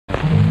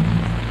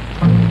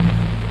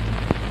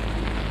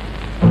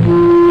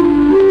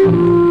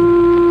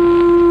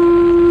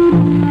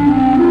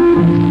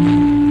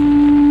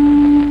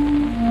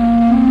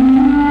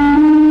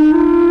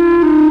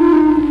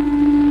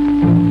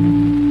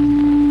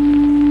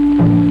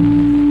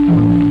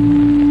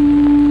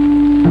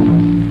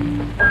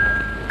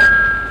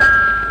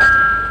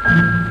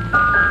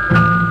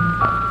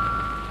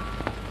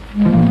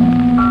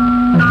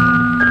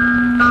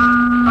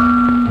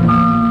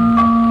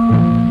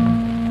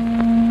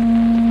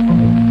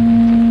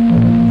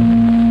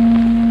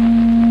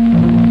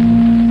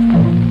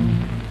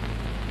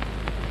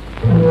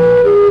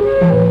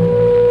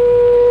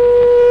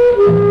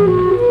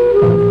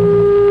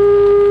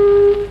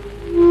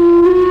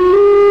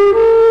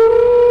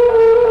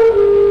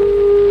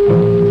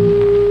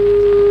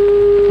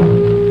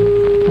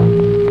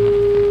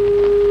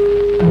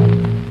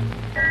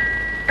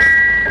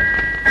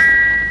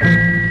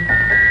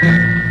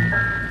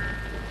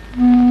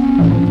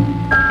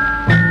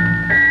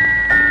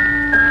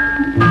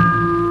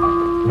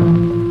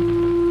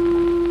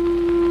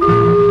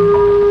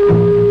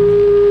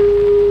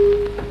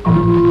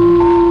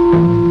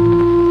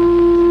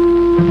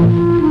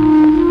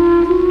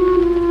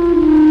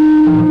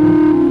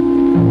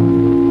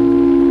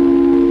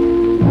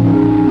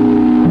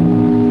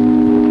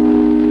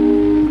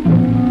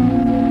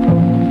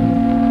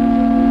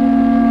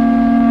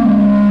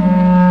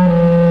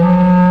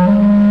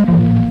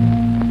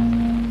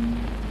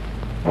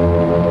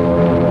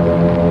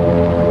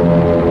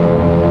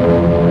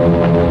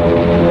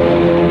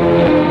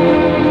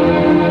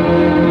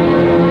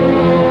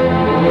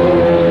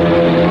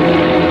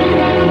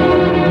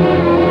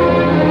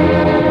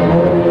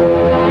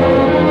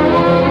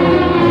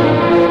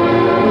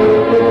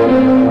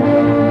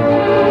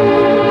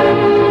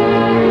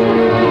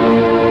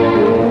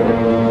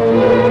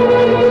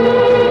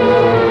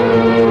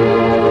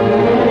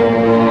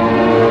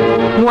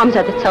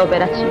მოამზადეთ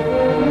საოპერაციო.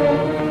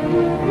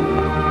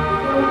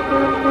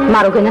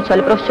 მარო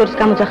გენაცვალე პროფესორის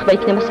გამოძახება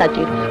იქნება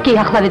საჭირო. კი,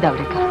 ახლავე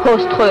დავრეკა. ხო,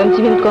 სთხოვე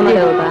მძიმე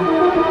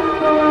მდგომარეობაა.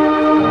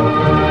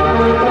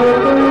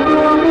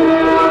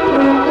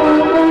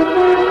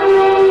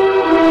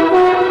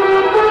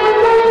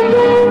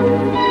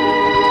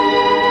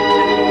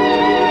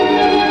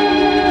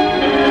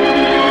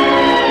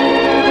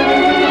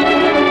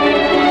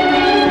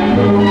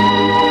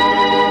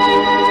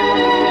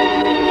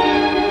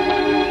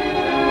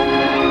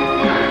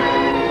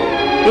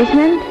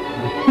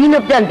 ნინო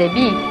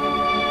ბძანდები?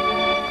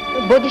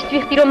 ბოდის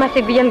ვიხდი რომ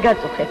ასე გვიან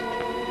გაწუხებთ.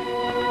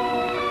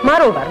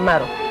 მარო ვარ,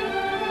 მარო.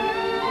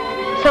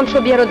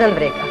 სამშობიაროდან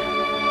ვრეკა.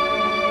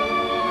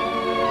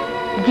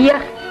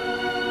 დიახ.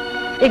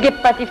 ეგ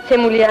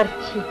პატივცემული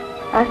არჩი.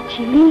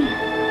 არჩილი?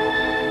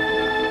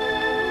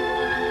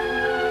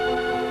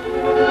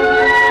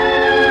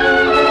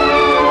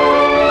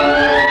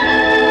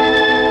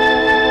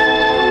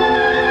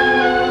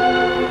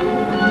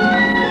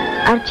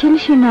 არჩილი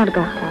შენ არ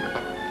გახარ.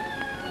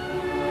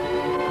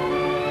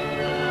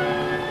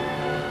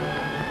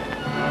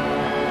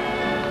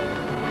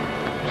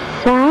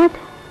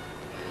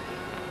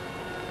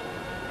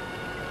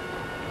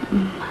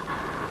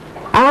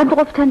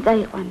 ყოფთან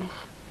წაიყვანეს.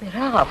 მე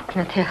რა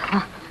გავქნათ ახლა?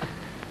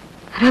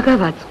 რა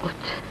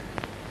გავაწყოთ?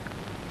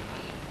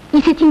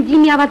 ისეთი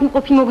მძიმე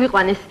ავადმყოფი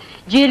მოგვიყვანეს,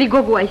 ჯელი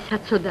გოგოა ის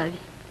საცოდავი.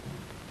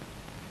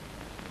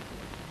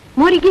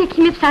 მორიგი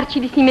ექიმებს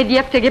არჩილის იმედი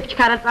აქვს ეგ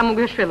ჩქარა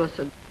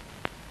წამოგვეშველოსო.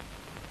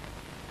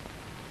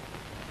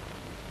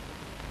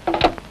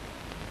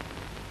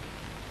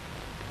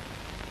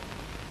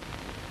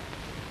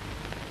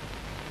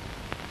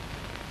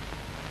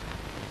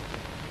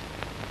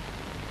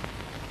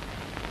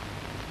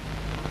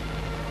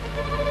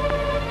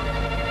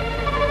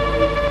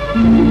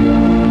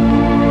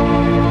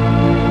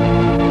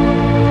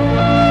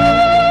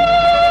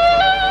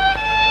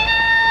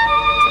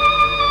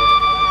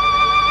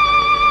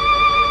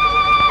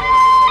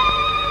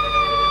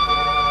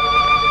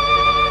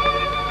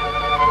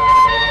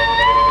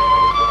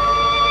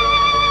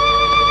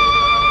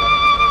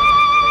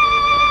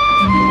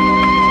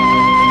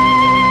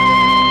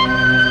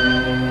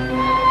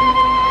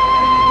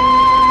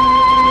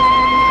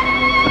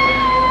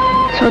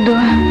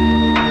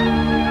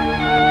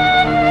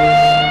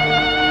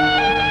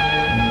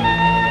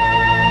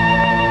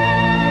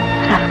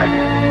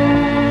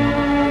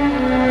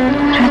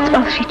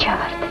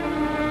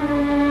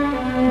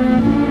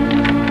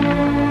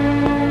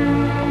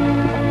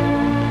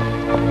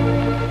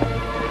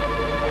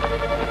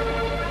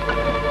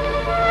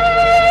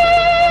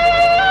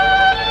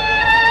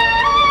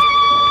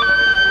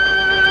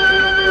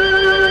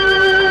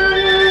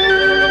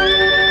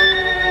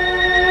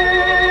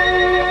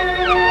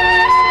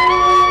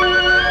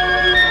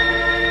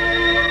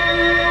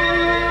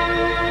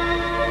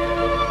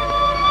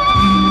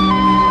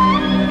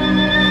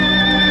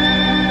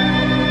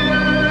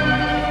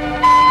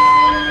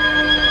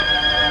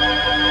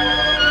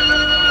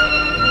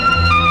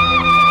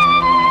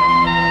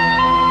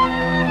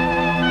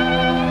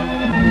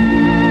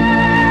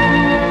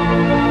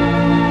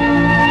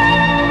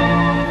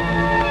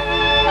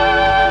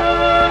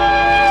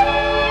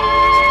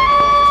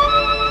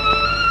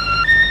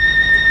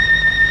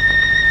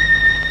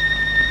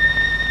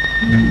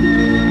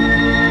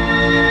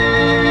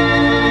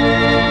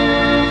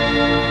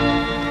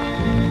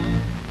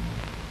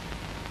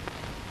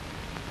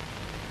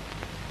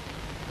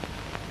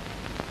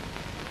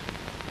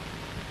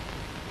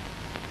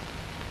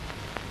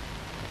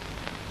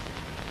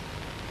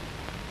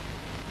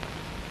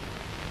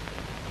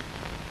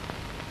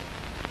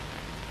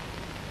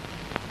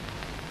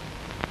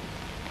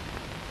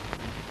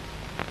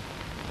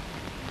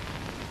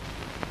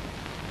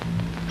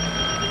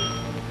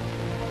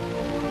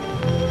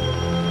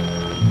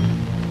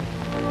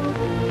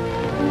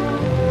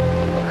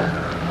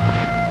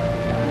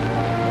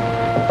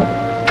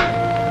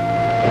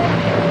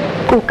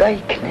 კუკა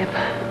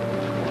იქნება.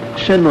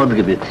 შენ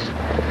მოდგებით.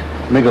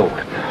 მე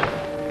გავუხებ.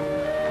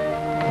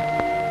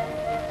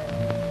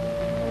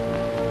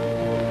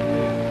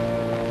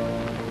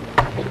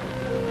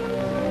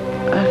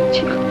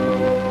 არჩი,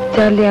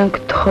 ძალიან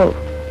გთხოვ,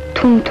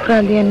 თუ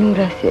მთვრალია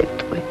ნურას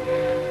ეტყვი.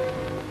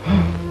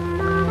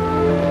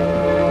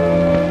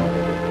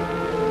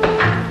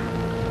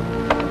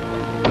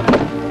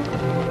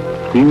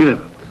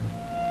 ინგრება.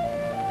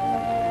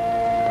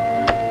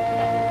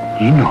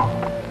 ნინო.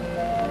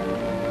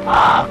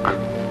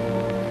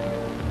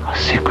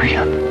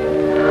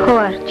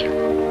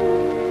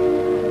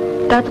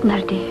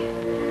 დაწნარდი.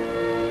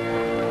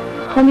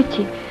 ხომ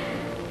იცი?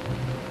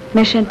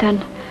 მე შენთან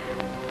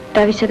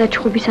დავისა და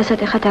ჩხუბის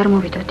ასატეხად არ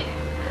მოვიდოდი.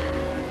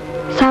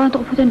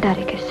 საავადმყოფოდან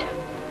დარიგეს.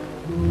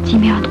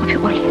 ძიმე ავადმყოფი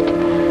ყოლიათ.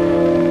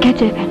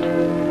 გეძებენ.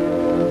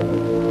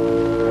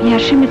 მე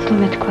არ შემეძლო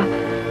მეთქვა.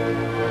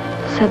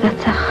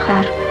 სადაც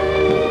ხარ?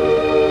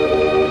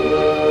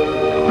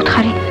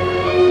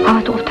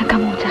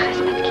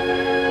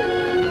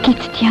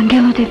 გიცდი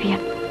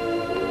ანგელოდებიან.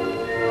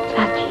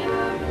 წადი.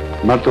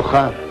 მარტო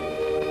ხარ?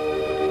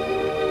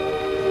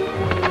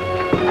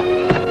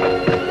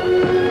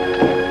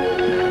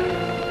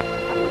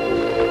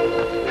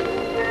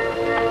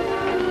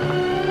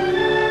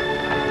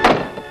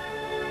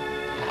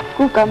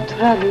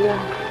 გუკამთრალია.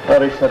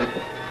 არა ის არის.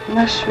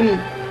 ნაშვი.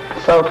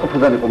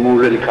 საავტოფოდან იყო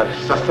მოულელი ხარ,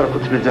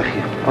 სასტრაფოდ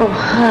მეძახია. ო,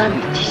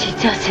 ხარით ისიც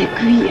ასე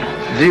გვია.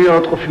 ძიმე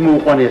ავტოფი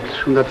მოუყვანიათ,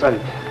 უნდა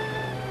წავიდე.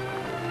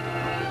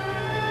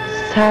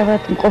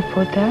 სავად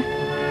მყოფოდა.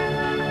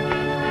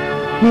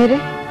 მერე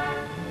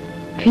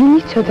ვინ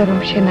იცოდა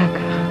რომ შენ აქ?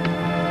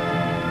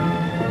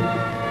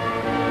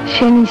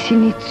 შენ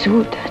ისინი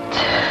ცუდად.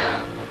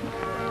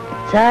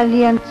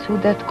 ძალიან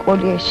ცუდად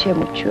ყოლია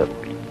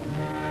შემოჩვეული.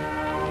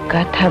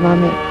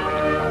 გათამამებული.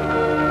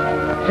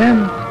 რა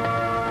მოხდა?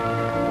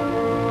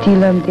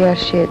 დილამდე არ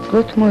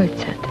შეეძლოთ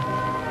მოეცადა.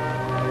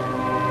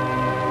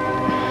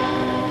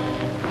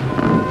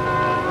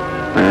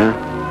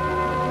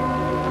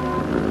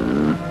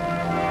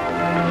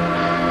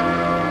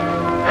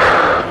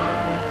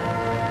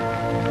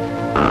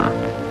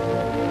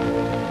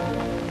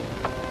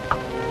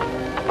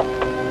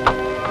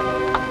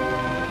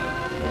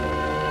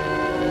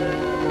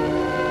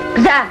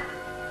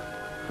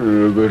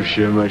 როგორ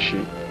შემაში?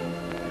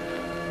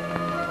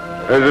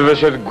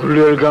 ედვეშეთ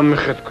გულიერ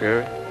გამიხეთქვე.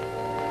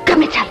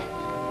 გამეცალე.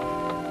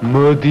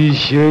 მოდი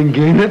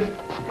შენგენად.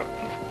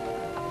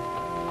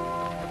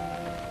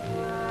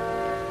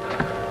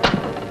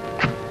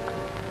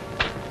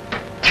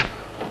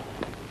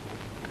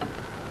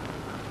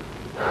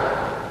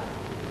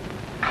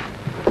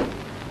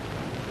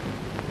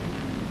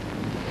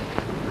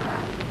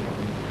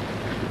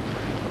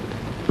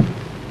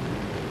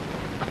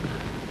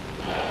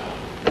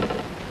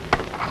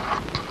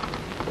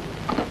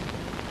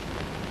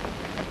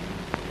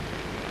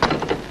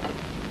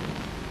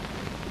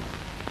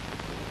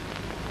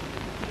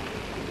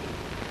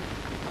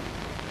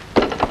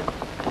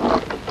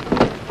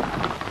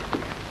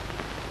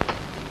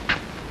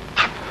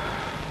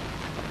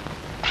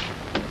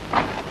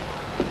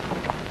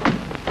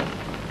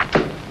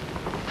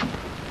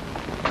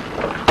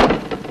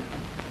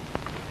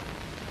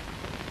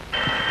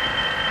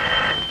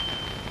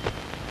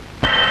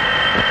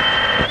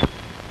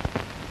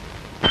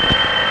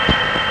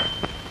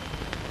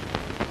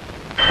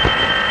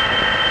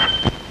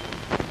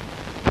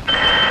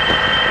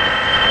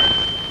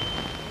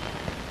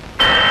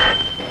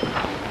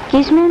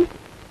 გისმენ?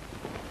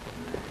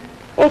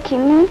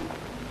 ექიმი?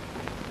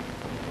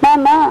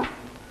 მამა?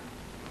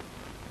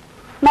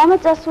 მამა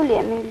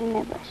წასულია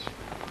მივლინებაში.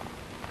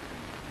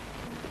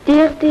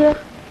 დიახ.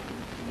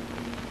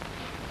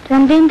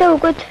 რამდენი და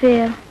უკვე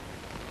თვეა.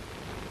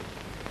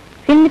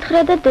 ვინ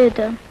მითხრა და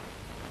დედა?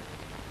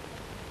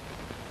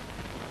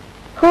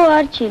 ხო,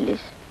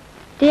 არჩილის.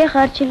 დიახ,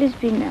 არჩილის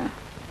ბინაა.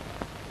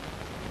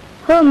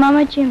 ხო,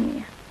 მამა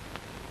ჩემია.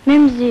 მე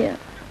მზია.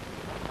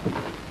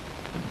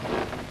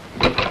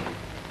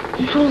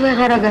 სულ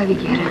ვეღარ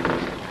გავიგერა.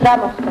 რა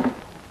მოხდა?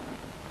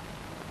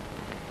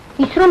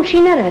 ის რომ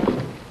შინ არ არის.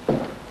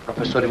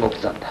 პროფესორი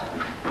მოგზანდა.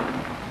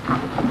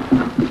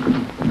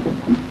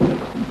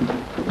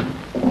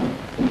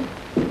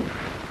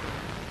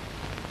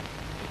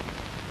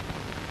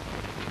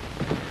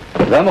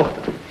 რა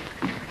მოხდა?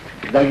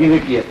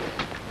 დაგირეკიეთ.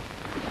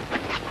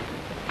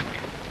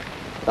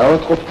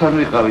 ავატყოფთან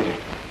ვიყავი.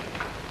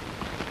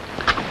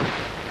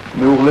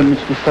 მეუღლე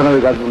მისთანავე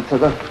გადმოცა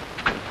და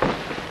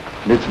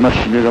მეც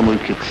მაშინ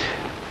გამოიქეცი.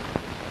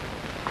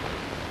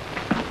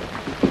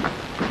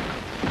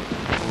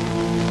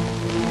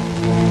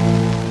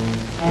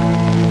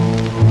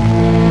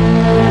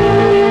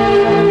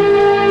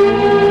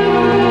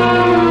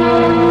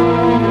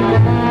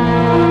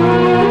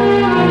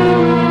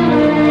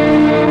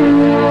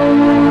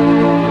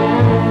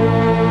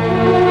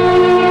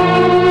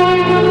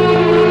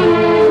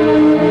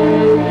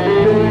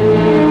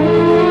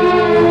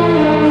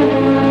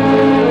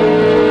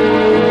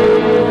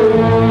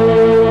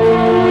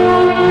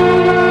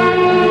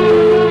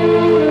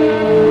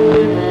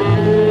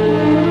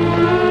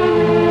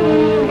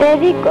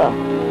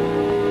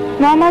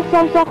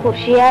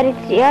 სამსახურში არ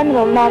იციან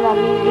რომ მამა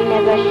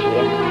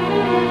მივლინებაშია.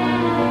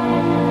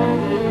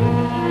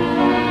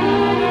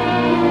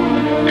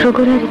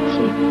 როგორ არ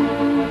იცი?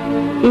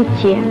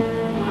 იციან.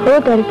 ხო,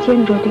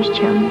 არიციან როდის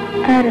ჩამო.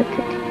 არა,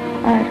 თეთი.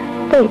 არა,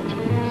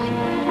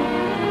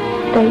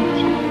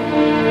 დაიცი.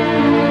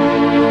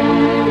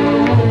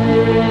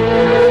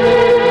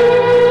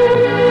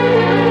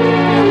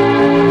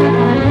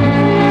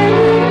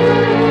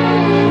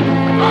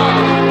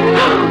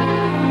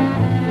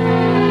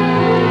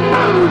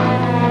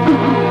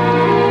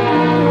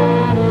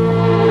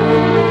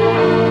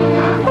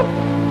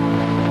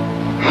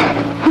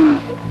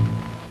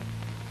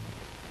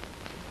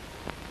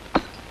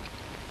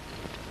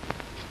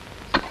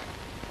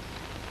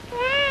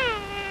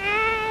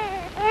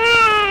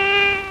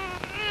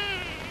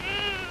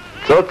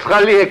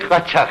 ცოცხალი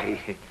ეკაჩაღი.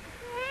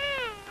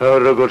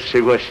 როგორ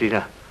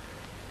შეგვაშინა.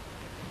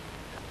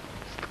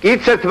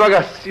 მტკიცეთ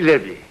მაგას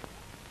წილები.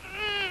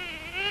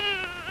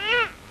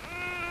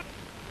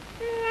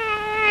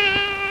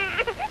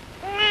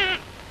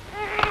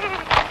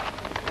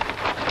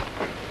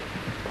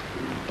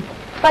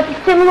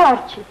 პატისცემლო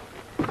არჩი.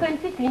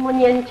 თქვენთვის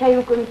ლიმონიანი ჩაი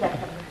უკვე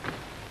მზადდება.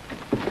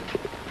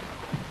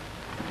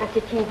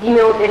 ასეთი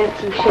მძიმე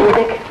ოპერაციის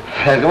შემდეგ.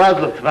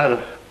 გმადლობთ,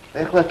 მაგრამ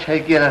ეხლა ჩაი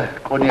კი არა,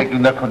 კონიაკი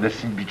უნდა გქონდეს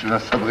იმ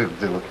ბიჭუნას სადღე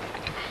გძელოთ.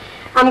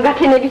 ამ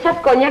გაქენებისას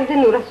კონიაკზე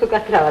ნურას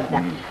უკაცრავად და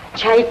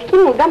ჩაით კი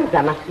მუდამ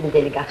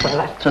ზამასინდელი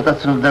გახლავარ. ცოტაც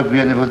რომ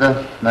დაგვიანებოდა,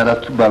 მაგრამ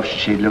თუ ბავშვი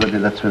შეიძლება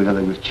დედაც ვერ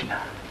გადაგვირჩინა.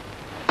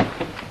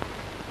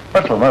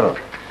 მართლა, მარო.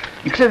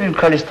 იქნებ იმ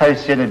ქალის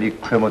თავისიანები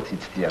ქვემოთ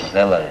იცდიან,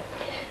 ძალაა.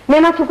 მე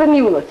მათ უკვე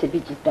მიულოცე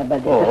ბიჭის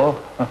დაბადება.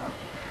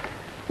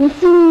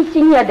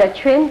 ისინია და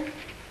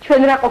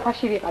ჩვენ რა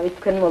ყოფაში ვიყავით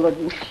თქვენ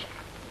მოლოდინში.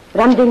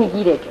 რამდენი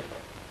გირეკეთ.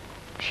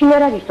 შინ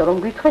არ არისო რომ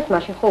გვითხრეს,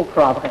 მაშინ ხო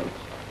უფრო ავღებით.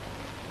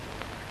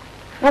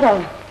 არა,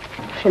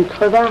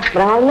 შემთხვევა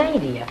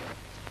მრავალნაირია.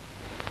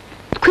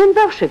 თქვენ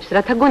ბავშვებს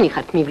რათა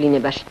გონიხართ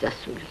მივლინებაში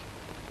წასული.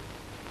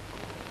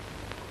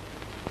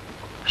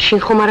 შინ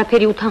ხომ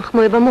არაფერი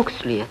უთანხმოება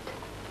მოგსვლიათ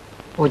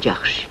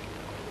ოჯახში.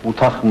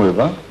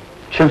 უთანხმოება?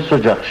 ჩემს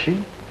ოჯახში?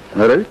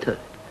 არა ვითარ.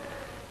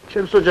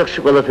 ჩემს ოჯახში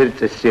ყველაფერი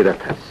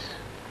წესიერად არის.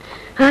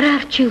 არა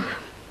არჩილ,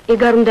 ეგ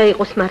არ უნდა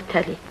იყოს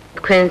მართალი.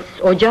 თქვენს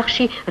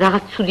ოჯახში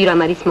რაღაც ცუდი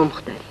რამ არის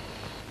მომხდარი.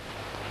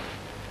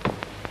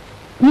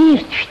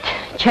 მიირთვით,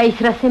 ჩაის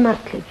რას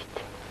ემართლებით.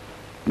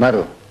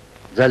 მარო,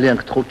 ძალიან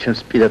გთხოვ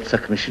ჩემს პირად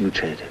საქმეში ნუ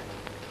ჩაერე.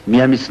 მე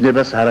ამის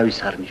ნებას არავის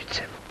არ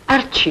მივცემ.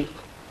 არჩილ.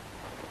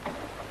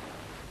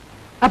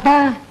 აბა,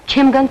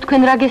 ჩემგან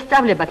თქვენ რა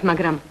გესწავლებათ,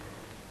 მაგრამ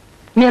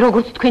მე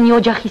როგორც თქვენი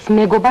ოჯახის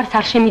მეგობარს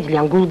არ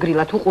შემიძლია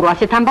გულგრილად უყურო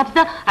ასეთ ამბავს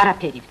და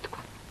არაფერი ვთქვა.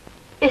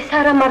 ეს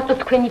არა მარტო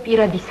თქვენი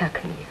პირადი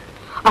საქმეა,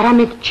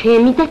 არამედ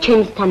ჩემი და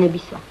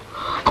ჩემისთანებისა.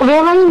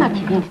 ყველა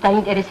იმათი, ვინც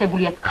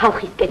დაინტერესებულია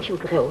ხალხის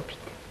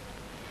კეთილდღეობით.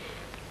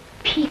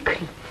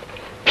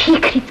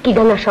 ფიქრიც კი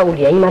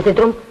დანაშაულია იმაზე,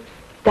 რომ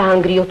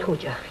დაანგრიოთ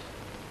ოჯახი.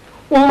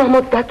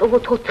 უმამოდ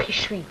დატოვოთ 4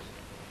 შვილი.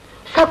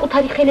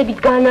 საკუთარი ხელებით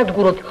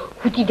გაანადგუროთ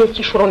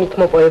უდიდესი შრომით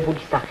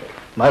მოპოვებული სახელი.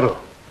 მარო,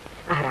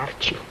 არა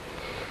არჩილ.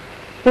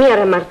 მე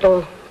არა მარტო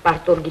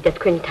პარტორგი და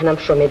თქვენი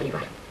თანამშრომელი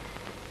ვარ.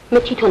 მე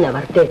თვითონა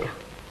ვარ დედა,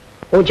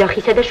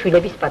 ოჯახისა და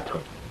შვილების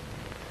პატრონი.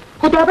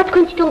 ხო და აბა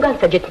თქვენ თვითონ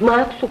განსაჯეთ,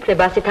 მაქვს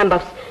უფლება ასეთ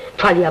ამბავს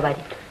თვალი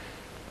ავარით.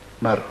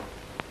 მარო,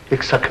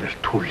 ეგ საქმე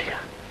რთულია.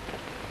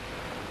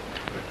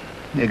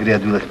 ეგრე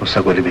ადვილად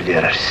მოსაგვარებელი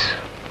არ არის.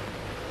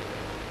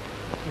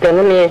 და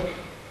მე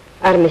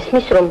არ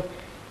მესმის, რომ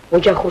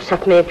ოჯახურ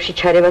საქმეებში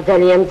ჩარევა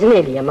ძალიან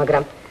ძნელია,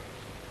 მაგრამ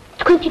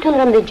თქვენ თვითონ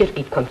რამდენჯერ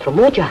გითქვამთ, რომ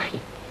ოჯახი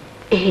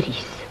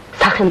ერის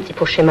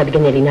სახელმწიფო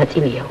შემადგენელი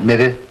ნაწილია.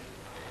 მერე?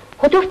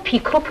 ხო და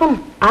ვფიქრობ, რომ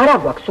არა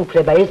გვაქვს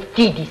უფლება ეს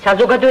დიდი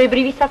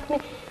საზოგადოებრივი საქმე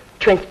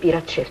ჩვენს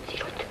პირად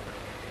შევწიროთ.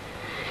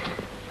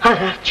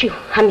 არა არჩილ,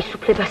 ამის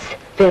უფლებას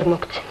ვერ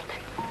მოგცემთ.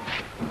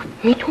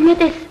 მით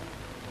უმეტეს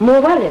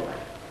მოვალება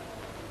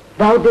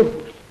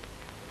ვალდებული.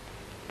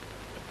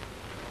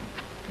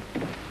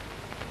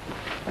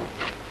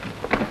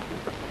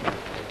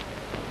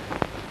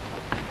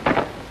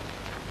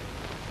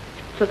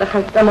 ცოტა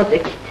ხანს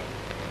წამოწექით.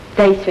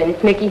 დაისვენეთ,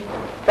 მე კი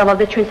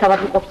წავალდე ჩვენ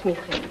სავადმყოფს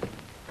მიხევ.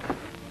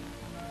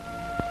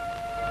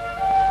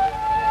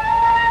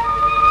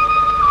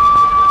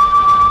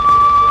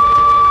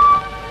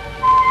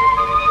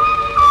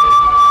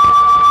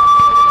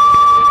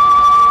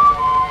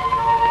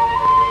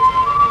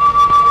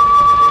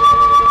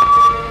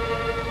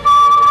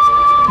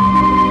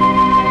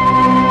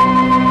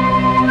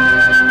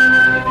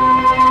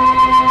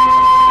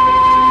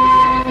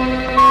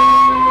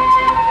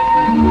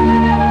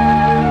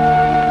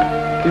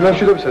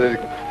 მშვიდობისა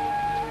დედიკო.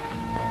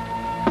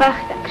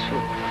 ბახტაკში.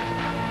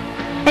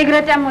 ეგრა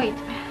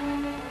წამოიწვე.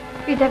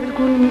 პირდაპირ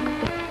გული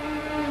მიკვდა.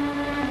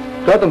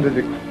 რატომ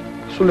დედიკო?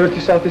 სულ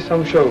 1 საათის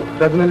სამუშაო,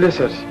 რადგან ეს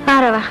არის?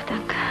 არა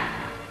ვახტანგ.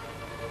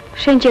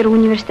 შენ ჯერ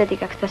უნივერსიტეტი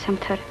გაქვს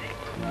დასამთავრებელი.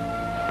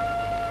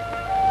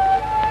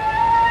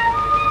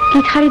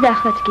 გითხარი და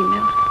ახლაც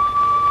გიმეორ.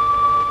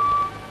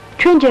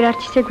 ჩვენ ჯერ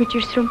არც ისე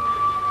გვიჭირს, რომ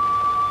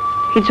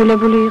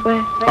იძულებული იყვე.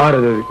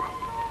 არა დედიკო.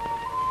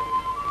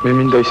 მე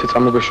მინდა ისე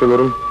წამოგეშველო,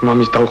 რომ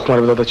მამის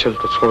დაუხმარებლად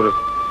შეძლო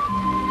ცხოვრება.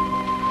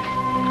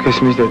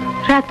 გესმის დედა?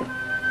 რატო?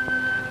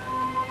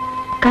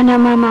 განა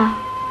მამა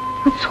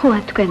უცხოა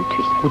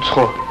თქვენთვის.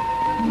 უცხო.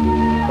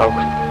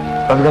 დავქრ.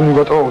 რადგან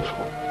მიგატოვა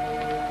უცხო.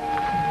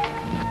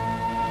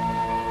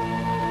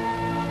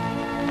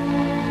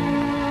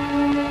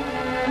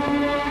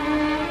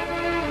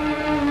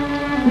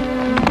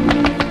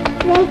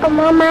 ნიკო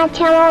მამა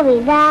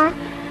ჩამოვიდა?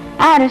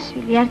 არა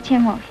შვილი, არ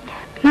ჩამოვიდა.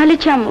 მალე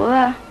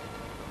ჩამოვა?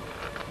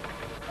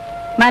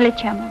 მალე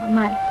ჩამოვა,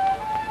 მალე.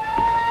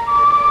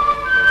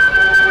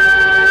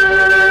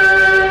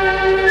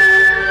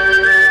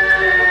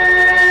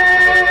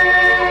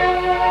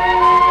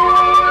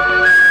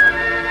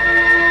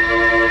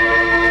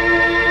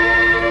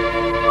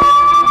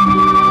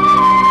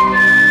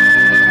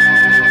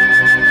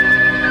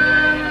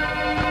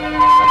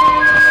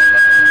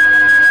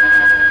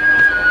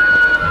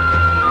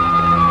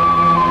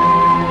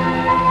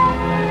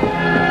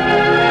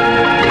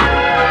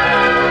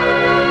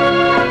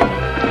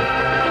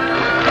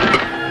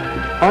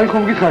 აი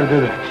ხომ გითხარი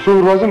დედა, სულ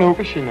 8-ზე მე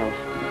უკვე შინავ.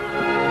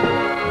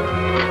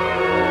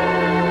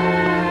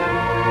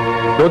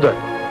 დოდა.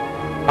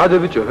 ადე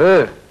ბიჭო,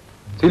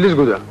 ძილის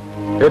გუდა.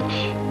 1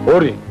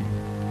 2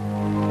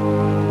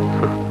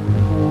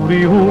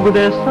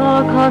 Priugde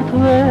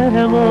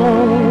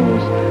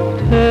საქართველოს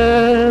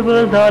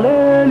თებდალელიას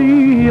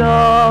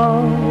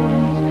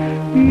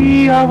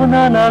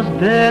იავნანას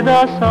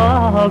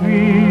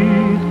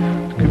დედასავით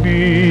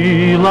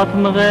თკბილად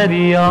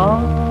მღერია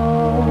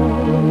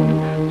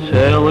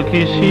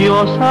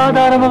შელქისიოსა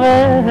და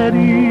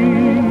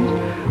მღერის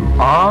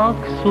აქ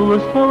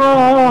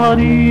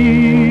სულსვარი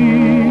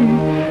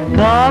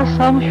და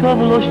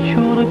სამშობლოს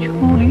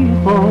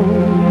ჩურჩულიყო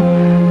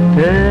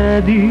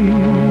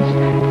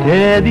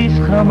Dedis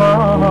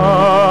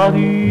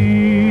xamari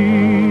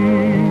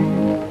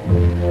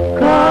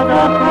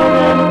Cada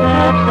forente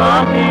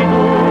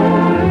sazidu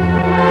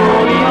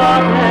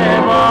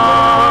Toriateva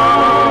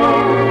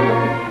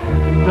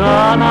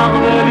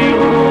Danagveli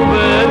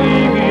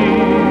uvelivi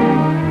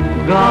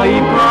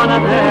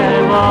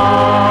Gaipanateva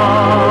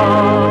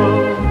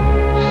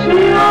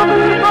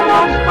Siamri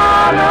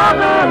kamastana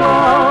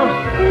velos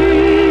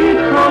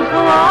Itros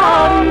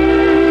vari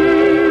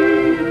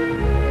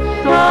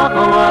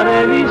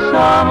Saqqarevi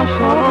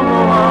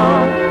samshormoa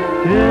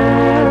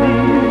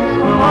Dedis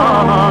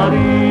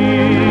xamari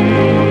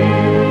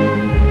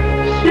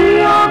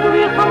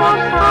Siagvi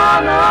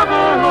xamastana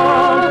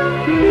velos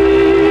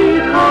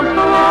Itros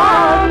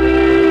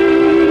vari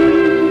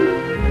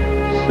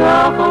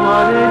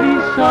Saqqarevi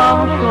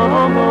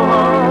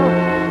samshormoa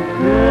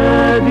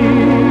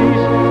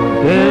Dedis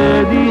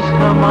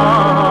xamari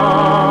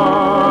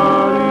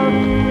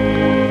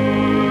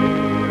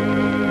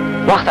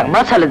Vaqtan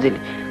masaladzili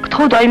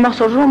Gtxo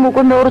daimaqsor რომ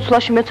უკვე მეორე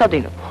ცვლაში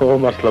მეცადინო. ხო,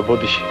 მართლა,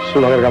 ბოდიში,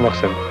 სულ აღარ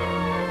გამახსენე.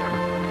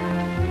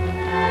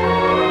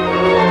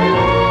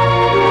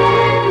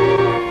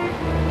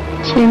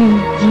 ჩემი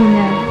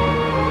ძინარი.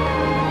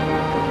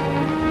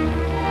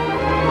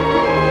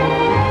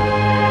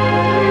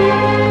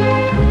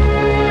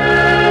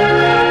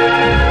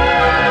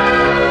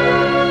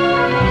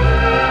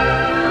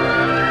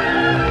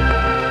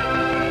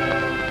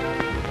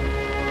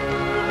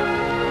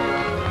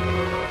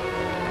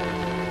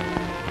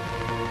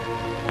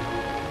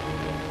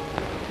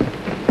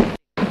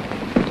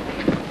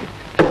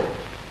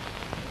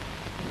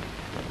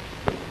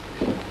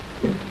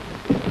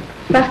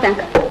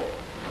 Vaqtanka.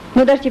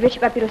 Nodar ჭიბეში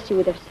პაპიროსი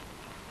უდევს.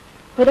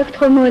 ხოდა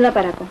გთხოვ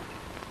მოელაპარაკო.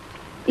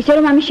 ისე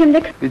რომ ამის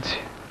შემდეგ ვიცი.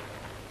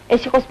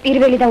 ეს იყოს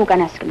პირველი და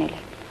უკანასკნელი.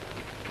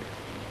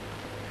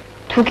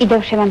 თუ კიდევ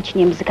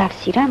შევამჩნიე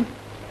მსგავსი რამ,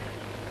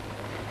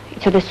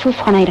 იცოდე სულ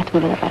სხვანაირად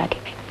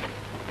მოველაპარაკები.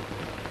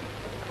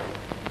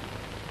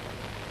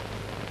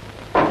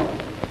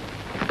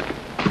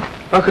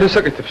 აქ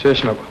რასაკეთებ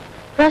შეეშნაკო?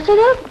 რასა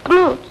და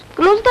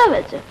გლუს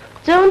დავეძებ.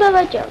 ძე უნდა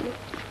ვაჭამო.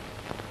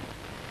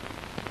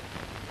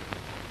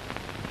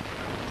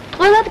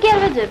 ყველად კი არ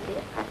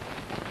ვეძებია.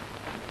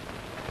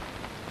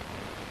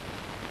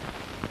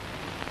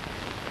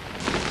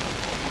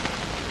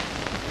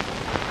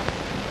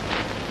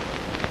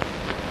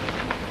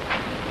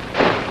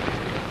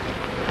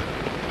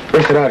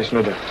 ეს რა არის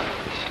ნოდა?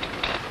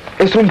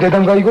 ეს რომ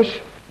დედამ გაიგოს?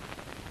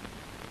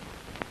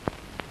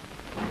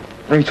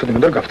 აი ცოტა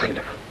ნოდა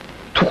გავთხილებ.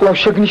 თუ ყლავ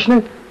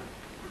შეგნიშნე?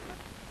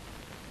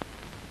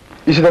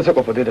 ისედაც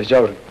აყოფა დედას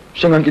ჯავრი.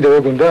 შენგან კიდევ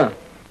ეგონდა?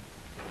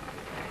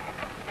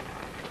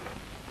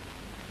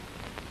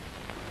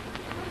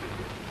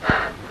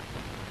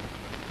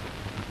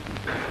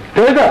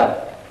 დედა!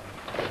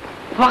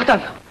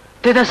 ვახტანგ,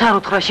 დედას არ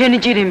უთხრა, შენი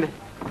ჭირიმე.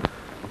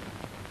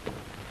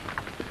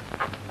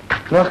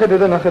 ნახე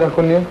დედა, ნახე რა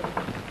ხონია.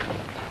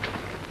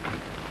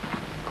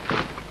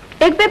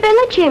 ეგ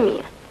პეპელა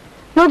ჩემია.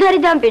 ნოდარი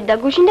დამპირდა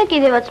გუშინ და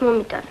კიდევაც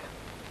მომიტანა.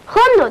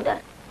 ხო, ნოდა?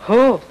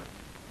 ხო.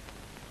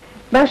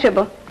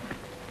 ბავშვებო,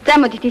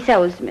 წამოდით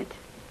ისაუზმეთ.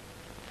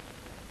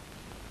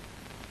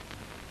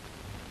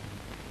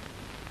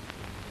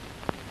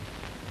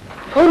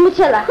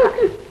 ორმოცელა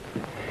ხარ.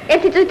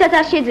 ერთი წუთაც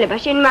არ შეიძლება,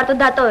 შენი მარტო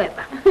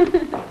დატოვება.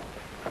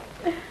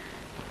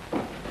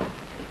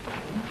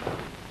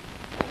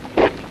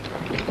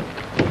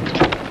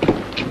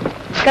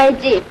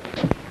 გაიწი.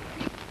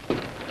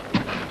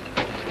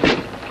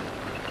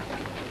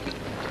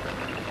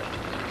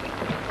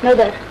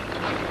 ნოდარ.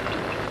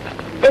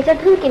 ეს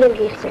ერთხელ კიდევ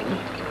გიხსენი.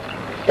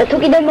 და თუ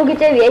კიდევ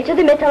მოგიწევია,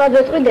 იცოდი მე თავად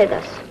ვეწყვი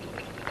დედას.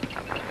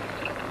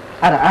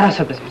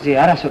 არასოდეს ბზი,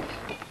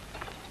 არასოდეს.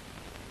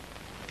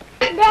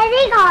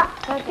 დედიკო,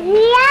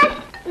 ზიას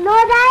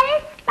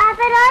ნოდარის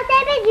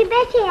პაპეროსები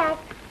ჯიბეში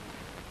აქვს.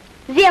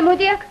 ზია,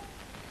 მოდი აქ.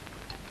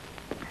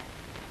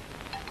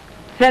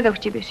 რა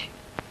გაქვს ჯიბეში?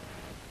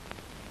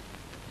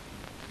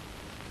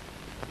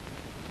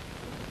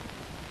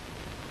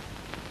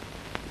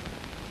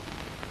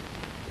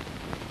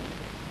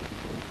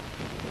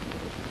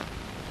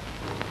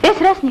 ეს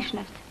რას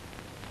ნიშნავს?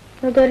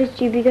 ნოდარის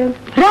ჯიბიდან.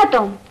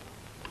 რატომ?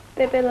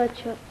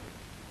 პეპელაჩო.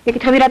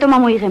 მეკითხები რატომ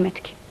ამოიღე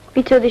მეთქი?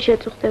 ვიცოდი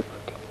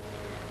შეწუხდებოდი.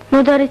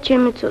 ნოდარიც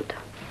შემეწოდა.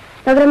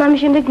 მაგრამ ამის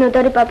შემდეგ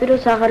ნოდარი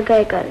პაპიროს აღარ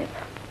გაეკარება.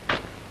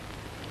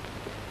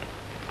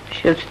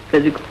 შევცით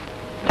პედიკო.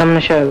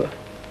 დამნაშავება.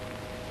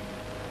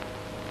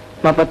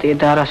 მაპატია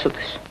და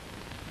არასოდეს.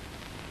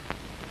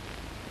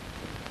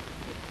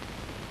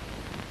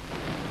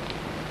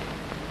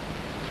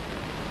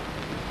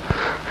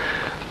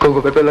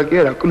 გოგო პეპელა კი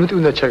არა, კნუტი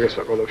უნდა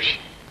ჩაგესვა ყოლებში.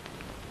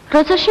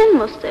 როცა შენ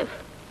მოსწევ,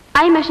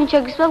 აი მაშინ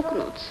ჩაგისვავ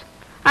კნუტს.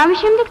 ამის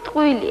შემდეგ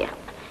ტყუილია.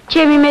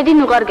 ჩემი მედი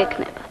ნუღარ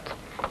გექნებათ.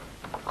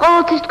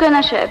 ყოველთვის თქვენ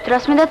აშაებთ,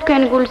 რას მინდა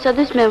თქვენი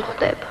გულისათვის მე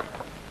ვხდება.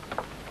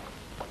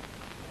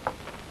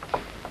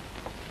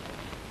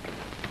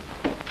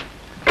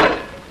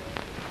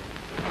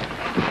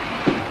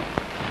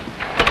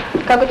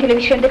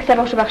 გაკვეთილების შემდეგ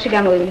საბავშვო ბაღში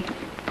გამოვივლი.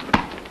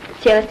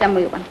 სიალას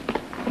წამოიყვან.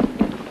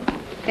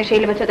 და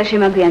შეიძლება ცოტა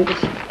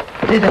შემაგვიანდეს.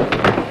 დედა.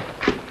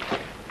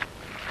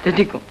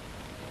 დედიკო.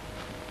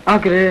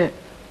 აგრე.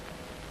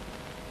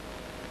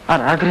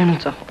 არა, აგრე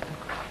ნუწახო.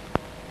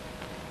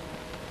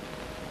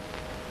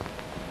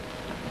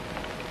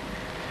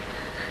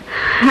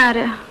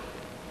 არა.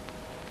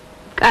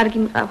 კარგი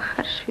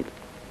მყავხარ შვილი.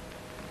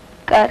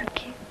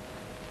 კარგი.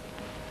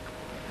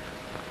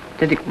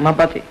 დედიკო,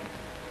 მაპატი.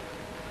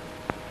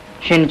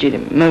 შენ ჯერი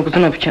მე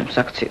ვგზნობ ჩემს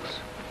აქციელს.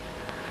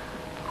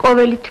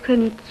 ყოველი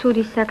თქვენი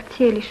ცუდი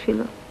საქციელი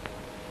შვილო.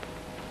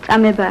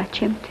 წამებაა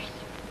ჩემთვის.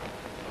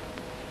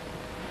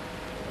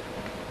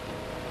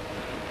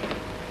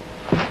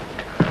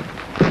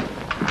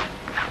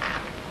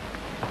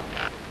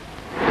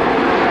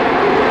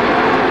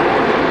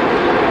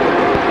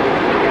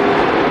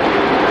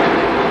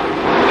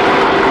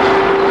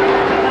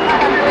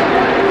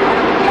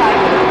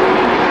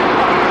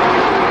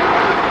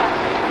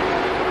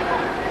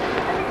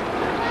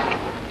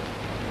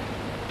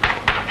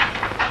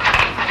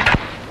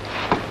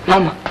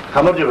 მამა,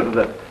 გამარჯობა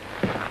დედა.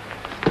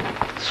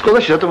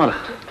 სკოლაში რატომ არა?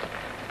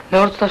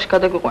 მეორე წელში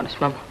გადაგვიყვანეს,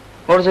 მამა.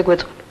 ორზე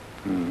გვეწყებ.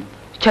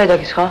 ჩაი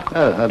დაგის ხა?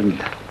 არ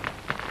მინდა.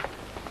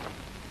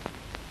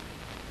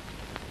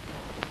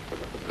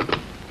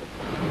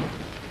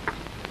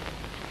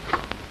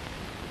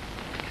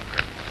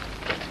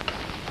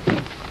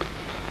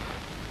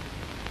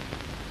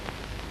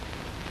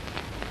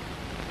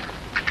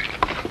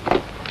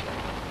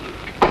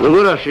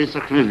 როგორ არის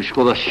შესაქმნელი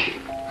სკოლაში?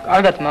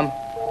 კარგად, მამა.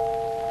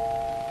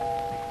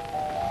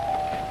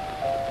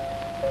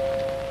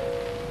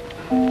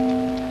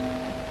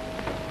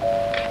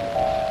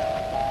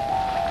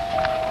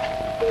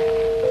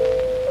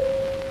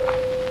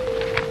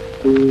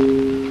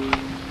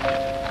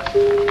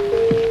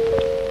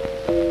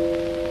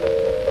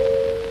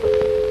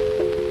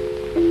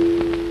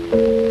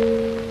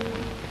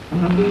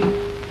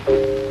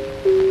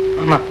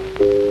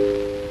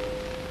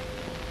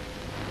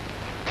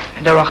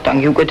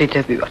 ვახტანგი უკვე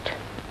დიდებივართ.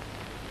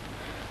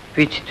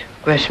 ვიცით,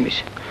 გვესმის.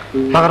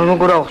 მაგრამ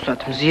როგორ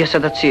ავხსნათ მზიასა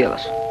და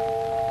ციელას?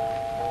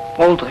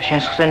 ყოველდღე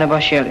შენს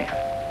ხსენებაში არიან.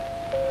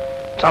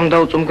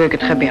 წამდაუწუმ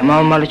გვეკითხებიან,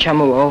 მამა მალე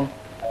ჩამოვაო.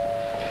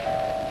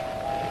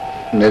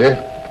 მერე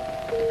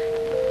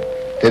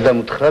დედამ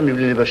უთხრა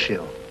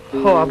მივლინებაშიაო.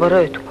 ხო, აბა რა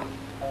ეთქვა.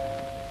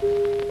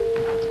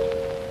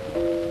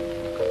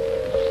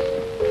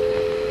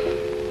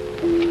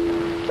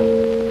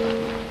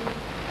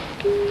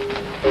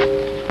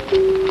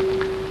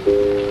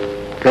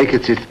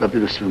 გაიქეცეთ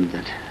პაპიროსი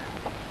მომდანი.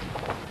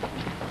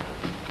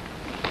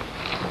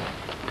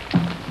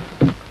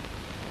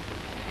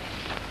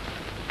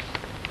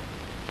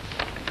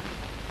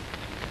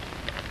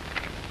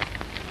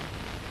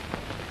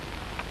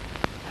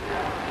 Mama.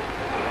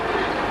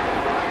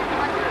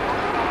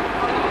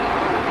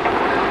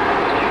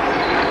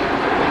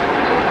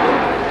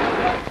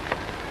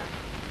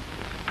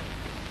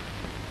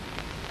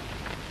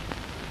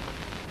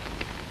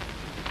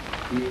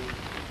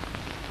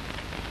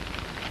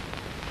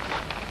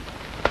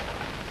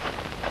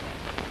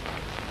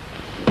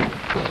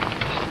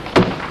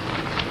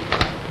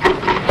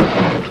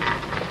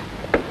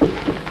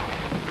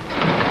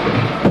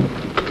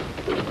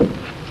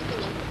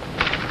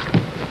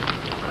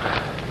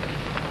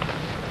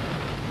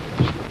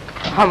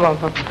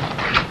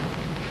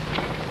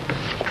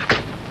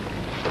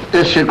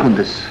 ეს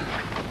შეკუნდეს.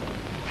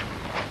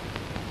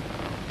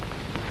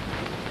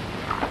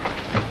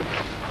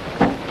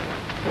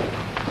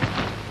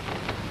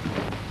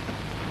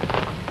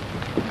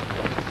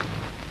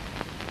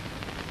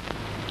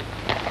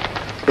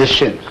 ეს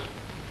შენ.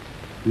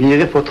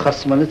 მიიღე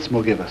 400 მანეთს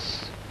მოგებას.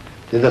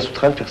 დედას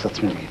უთხრა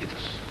ფეხსაცმელი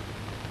გიგიდოს.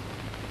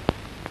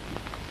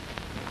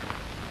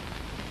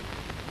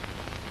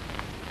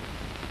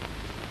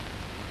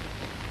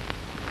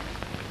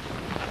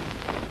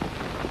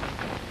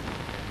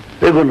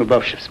 ეგონო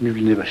ბავშვებს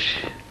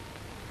მივლინებაში.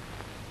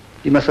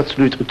 იმასაც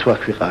ნუ იტყვი თუ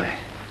აქ ვიყავი.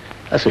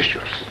 ასე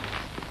შორს.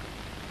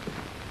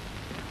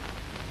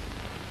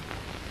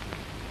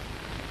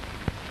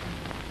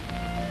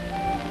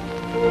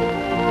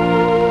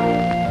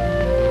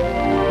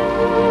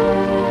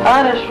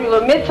 არა შვილო,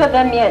 მეც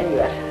ადამიანი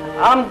ვარ.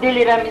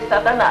 ამდელი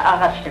რამისადან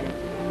აღარ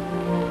შემიძლია.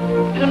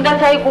 თუნდაც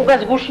აი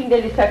გუგას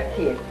გუშინდელი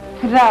საქციელი.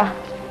 რა?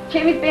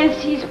 ჩემი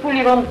პენსიის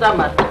ფული რომ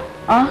წამატა.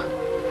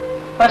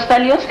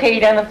 პასტალიოს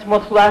ხეირანაც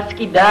მოთვლას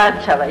კი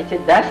დააცავა, ისე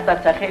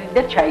დასტაცა ხელი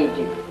და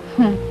ჩაიჯიბა.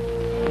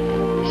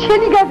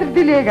 შენი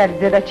გაზრდილი ეგარი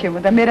დედა ჩემო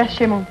და მე რა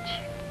შემომჩი.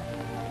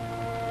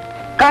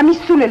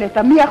 გამისულელე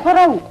და მიახვა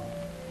რა უკ.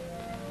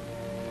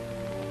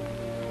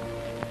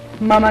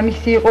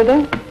 მამამისი იყო და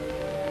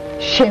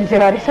შენზე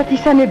არ ესat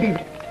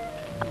ისანებივი.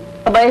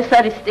 აბა ეს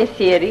არის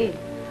წესიერი?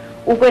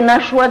 უკვე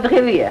ნაშუა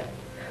დღევია.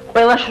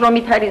 ყველა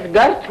შრომით არის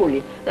გართული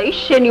და ის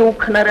შენი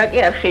უქნარაკი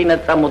არ შეინა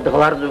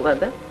წამოდგლარძუღა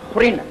და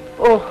ხრინა.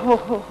 ოჰო,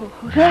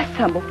 რას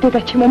ამბობ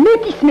დედა ჩემო,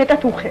 მეტის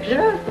მეტად უხეშ.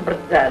 რას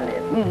ბრძანე?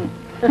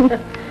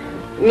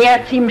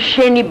 მეც იმ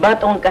შენი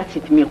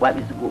ბატონკაცით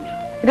მიყვარის გული.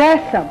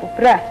 რას ამბობ,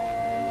 რას?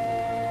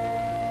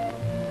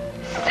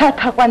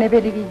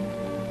 სათაყვანებელი ვინ?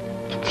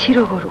 იცი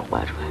როგორ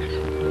უყვარვარ.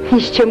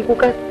 ის ჩემ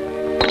კუკას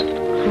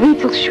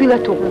ღვიძლ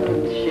შვილად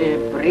უყურებს.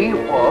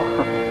 შებრიყო.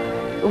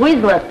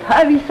 ღვიძლა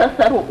თავისას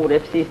არ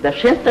უყურებს ის და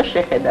შენს და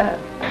შეხედა.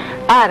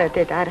 არა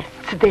დედა, არა,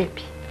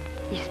 ცდები.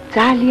 ის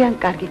ძალიან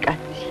კარგი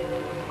კაცია.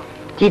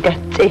 დიდად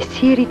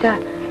წესიერი და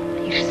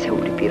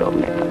ღირსეული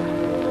პიროვნება.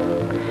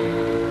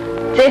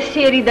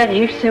 წესიერი და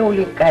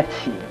ღირსეული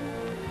კაცი.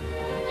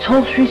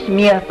 ცოლშვის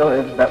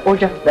მიატოვებს და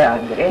ოჯახს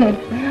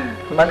დაანგრევს.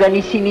 მაგან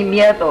ისინი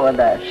მიატოვა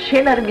და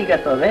შენ არ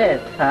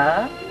მიგატოვებს, ა?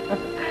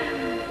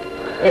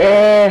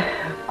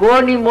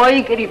 გონი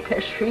მოიკრიფე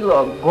შვილო,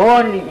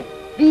 გონი.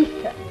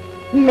 ვისა?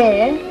 მე?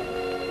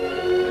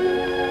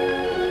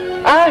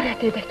 არა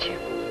დედა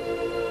ჩემო.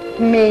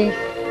 მე ის.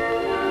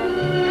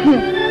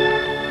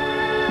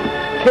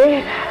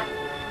 ვერა.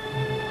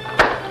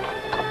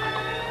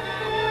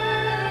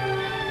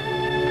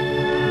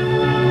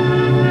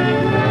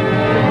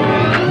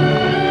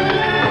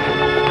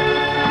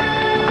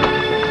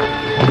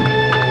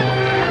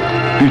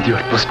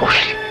 ვიდეოთ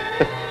მოსკოვში.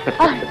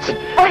 აი,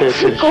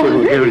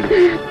 გონი.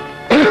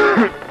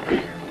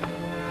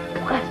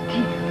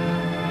 ყასდი.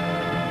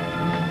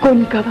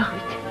 გონი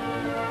გავაღვით.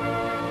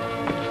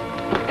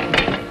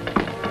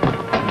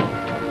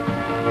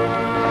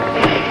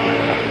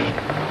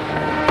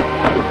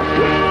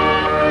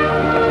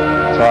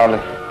 წალე.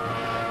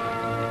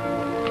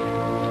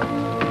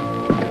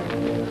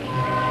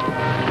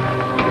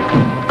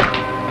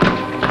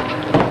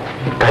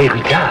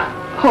 გაიღვითა?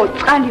 ხო,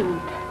 წყალი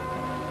უნდა.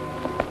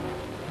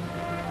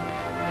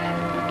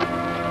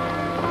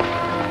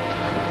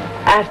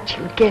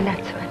 არჩილ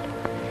გენაცვალ.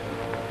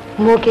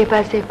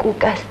 მოგებაზე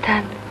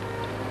კუკასთან.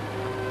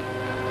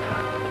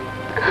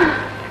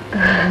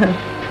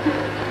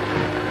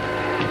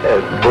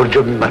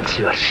 ბორჯომი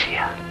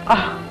მაქსივარშია.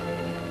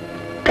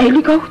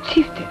 ყელი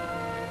გაუცივდე.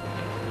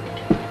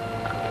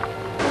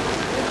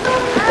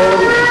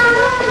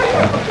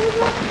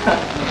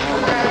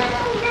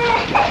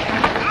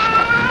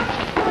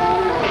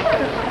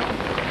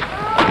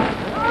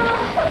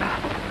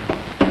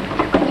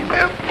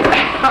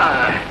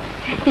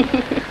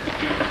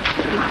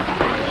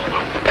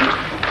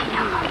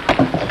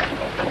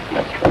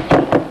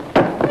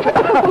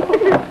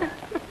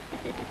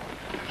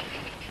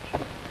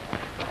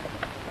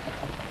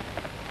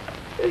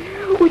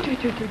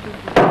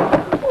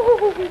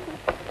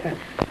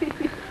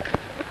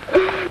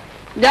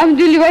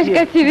 Дамдили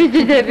ვაჟკაცი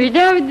ვიჯიდები,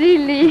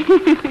 დამდილი.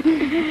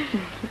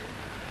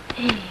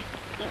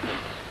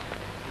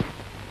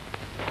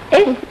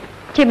 ეს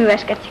ჩემი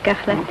ვაჟკაცი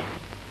გახლავთ.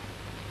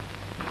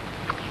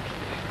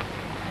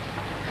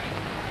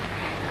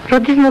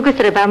 როდის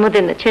მოგესწრება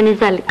ამოდენა ჩვენი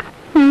ზალიკო?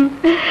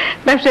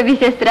 ბავშვები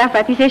ისე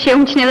სწრაფად, ისე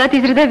შეუმჩნევლად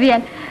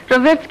იზრდებიან, რომ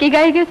ვერც კი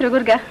გაიგებს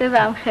როგორ გახდება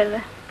ამ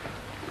ხელა.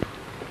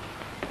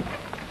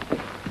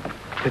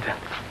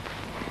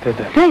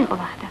 დედა. რა იყო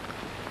ვახტა?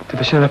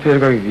 დედა შენ რაფერ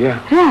გაგიგია?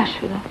 რა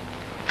შულა?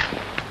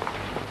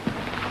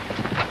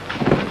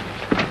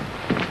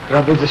 რა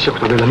ბეძე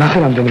შეხვდა დედა, ნახე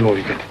რამდენი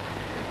მოვიგეთ.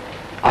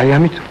 აი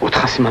ამით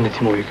 400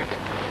 მანეთი მოვიგეთ.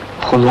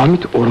 ხოლო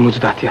ამით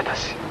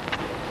 50,000.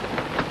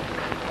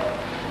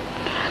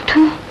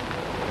 თუ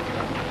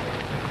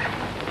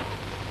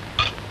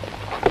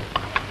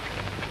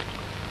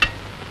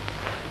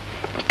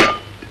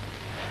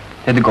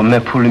დედიკო, მე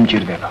ფული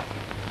მჭირდება.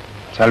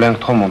 ძალიან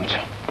გთხოვ მომცა.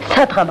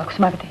 სადღა მაქვს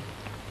მაგდე.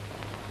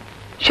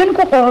 შენ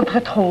უკვე ყოველდღე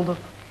თხოვლობ.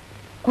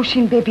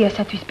 გუშინ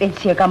ბებიასათვის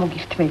პენსია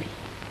გამოგირთმევი.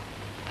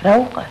 რა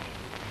უყარი?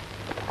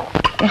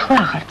 ეხლა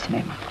აღარც მე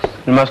მაქვს.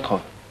 იმას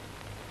თხოვ.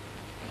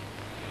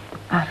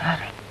 არა,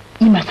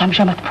 იმას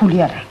ამჟამად ფული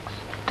არ აქვს.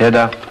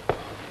 დედა.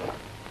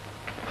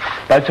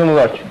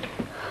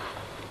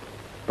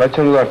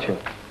 ბაჩონულარჩი.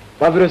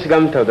 ვაბროსი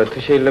გამთავდა, თუ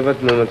შეიძლება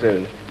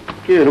მომაწევინე.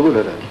 კი, როგორ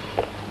არა?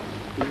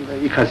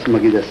 იქაც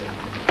მაგიდასა.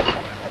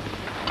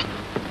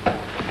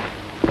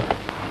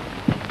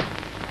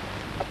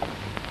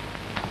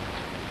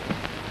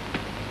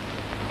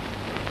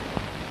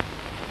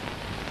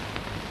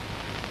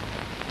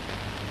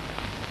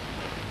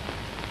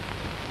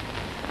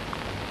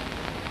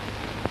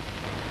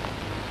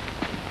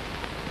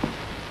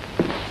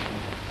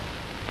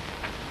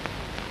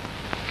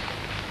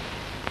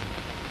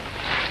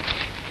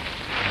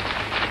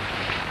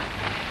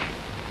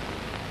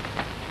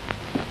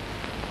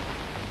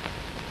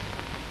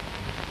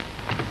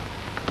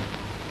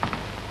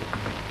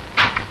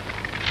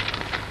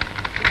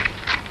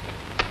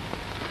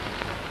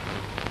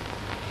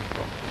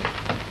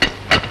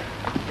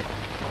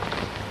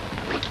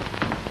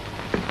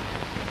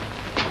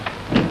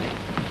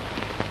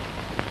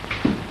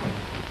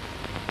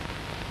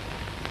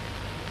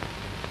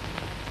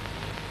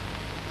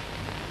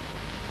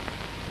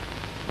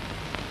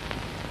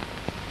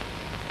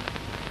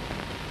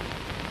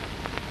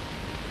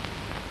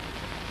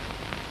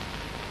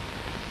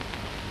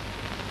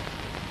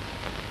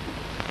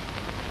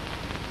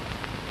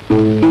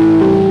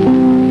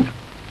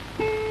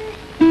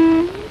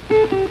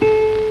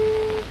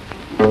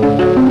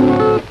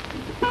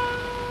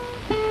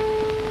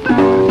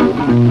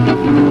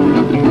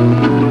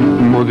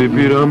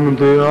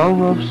 მანამდე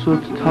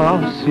ავავსოთ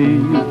თასი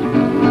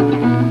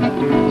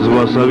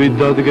ზღვასავით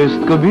დადგეს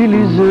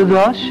ტკბილი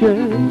ზედაშე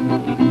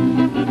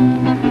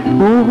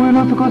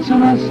უღვინოთ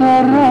კოცნას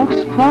არ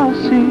აქვს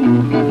ფასი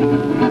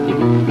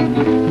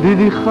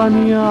დიდი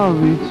ხანია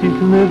ვიცით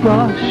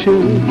ნებაშე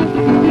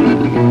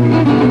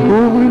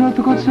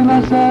უღვინოთ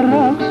კოცნას არ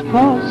აქვს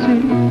ფასი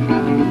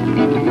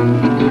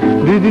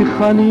დიდი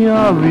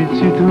ხანია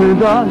ვიცით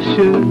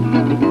ნებაშე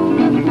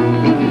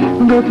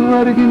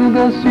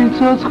გათვარგინდა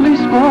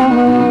სიცოცხლის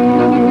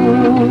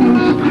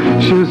ბოლოს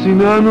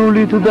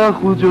შესინანულით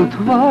დახუჯო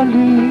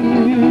თვალი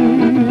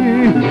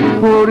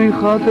ორი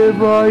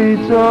ხატება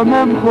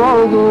იწამე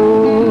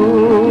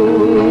მხოლოდ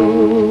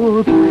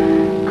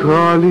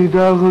ქალი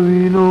და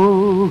ღვინო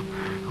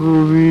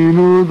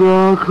ღვინო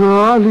და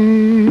ქალი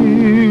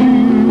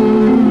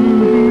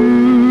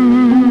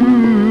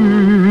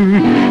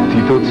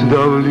თითოც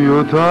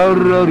დავლიოთ არ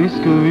არის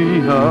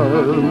გვია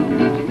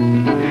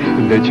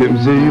და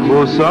ჩემზე იყო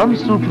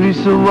სამსუფრის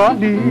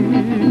ვალი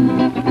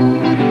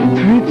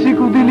თვიცი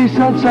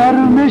კუდილისაც არ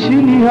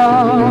მეშინია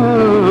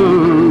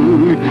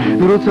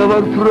როცა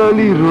ვარ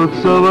მთვრალი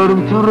როცა ვარ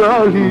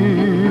მთვრალი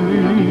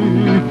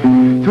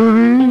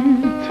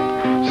თვით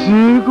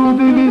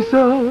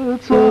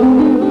სიკუდილისაც არ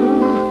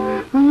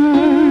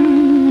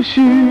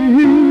მეშინია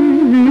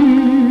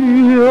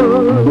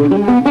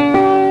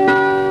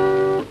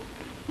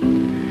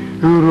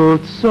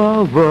როცა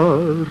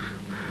ვარ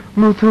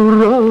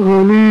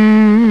მთვრალი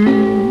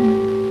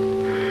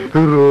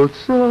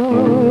როცა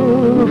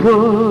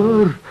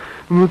ვარ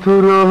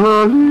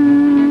მთვრალი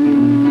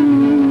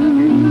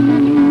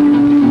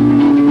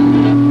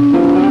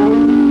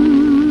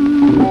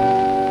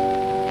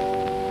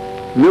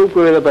მე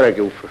უკვე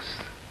ველაპარაკე უფროს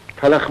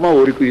თანახმა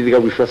ორი კვირით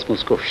გაგვიშვას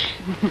მოსკოვში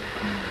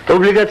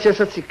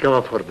ობლიგაციასაც იქ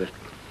გავაფორმებ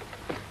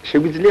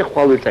შეგვიძლია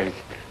ხვალ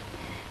წავიდეთ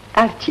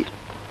არჩი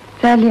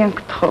ძალიან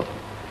გთხოვ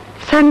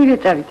სამივე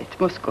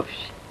წავიდეთ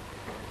მოსკოვში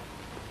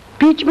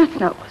ბიჭმაც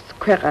ნაყოს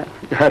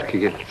ქვეყანა არ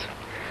გიგეთ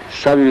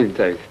სამივე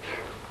წავიდეთ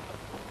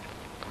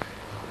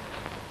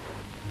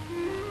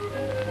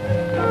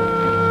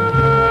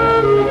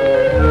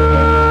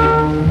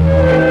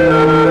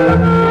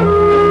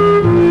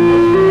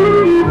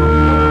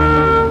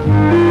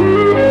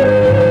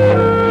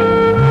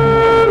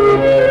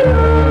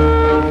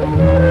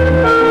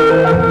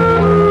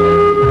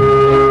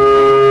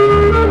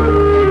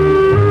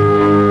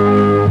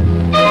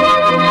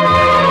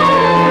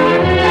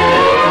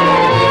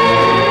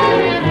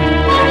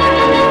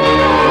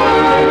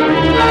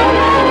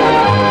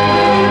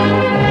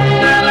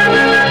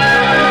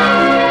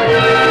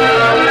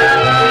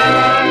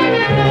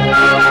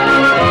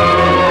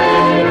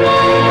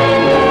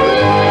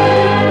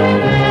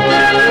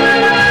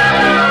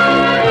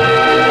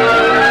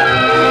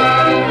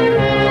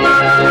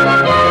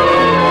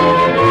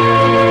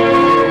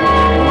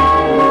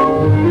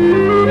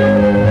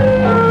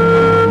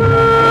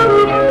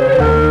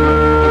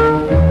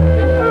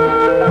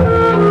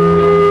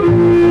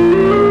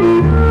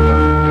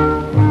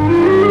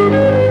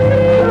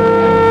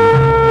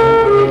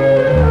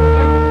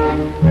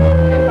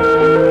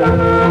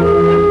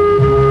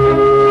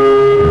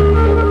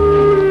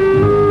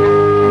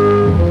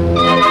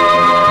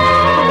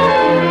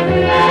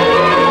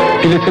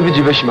ბილეთები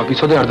ჯიბეში მაქვს,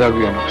 იცოდე არ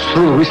დაგვიანო.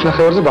 სულ ვის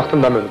ნახევარზე ბახთან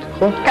დამელოდი,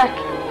 ხო?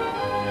 კარგი.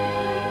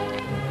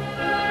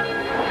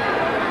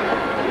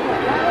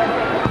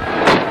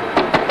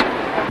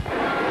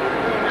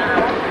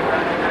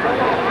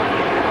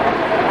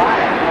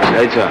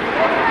 დაიცა.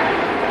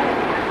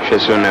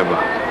 შესვენება.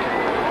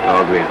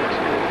 დაგვიანოთ.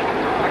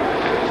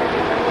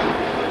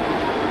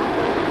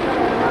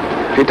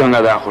 თვითონ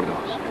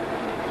გადაახურდოს.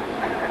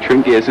 ჩვენ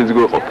კი ესეც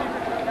გვეყოფ.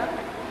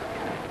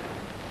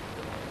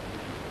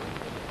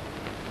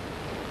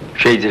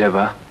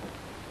 შეიძლება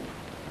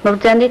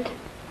მოგძანდით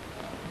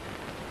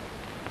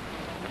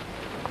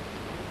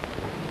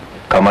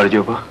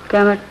გამარჯობა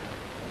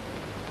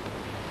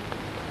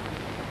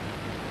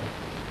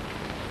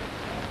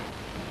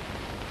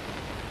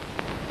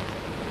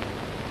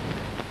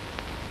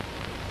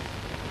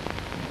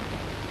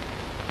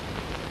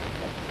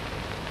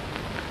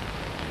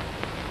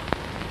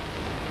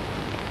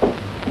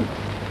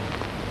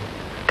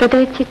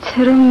გადაიცით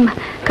რომ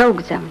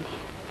გაუგზავნი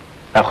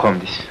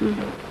ახომდის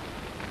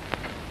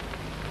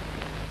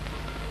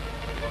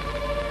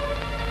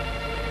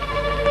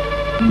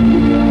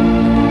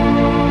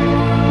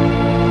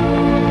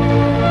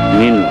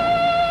ნინო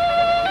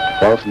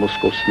ხალხ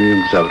მოსკოვს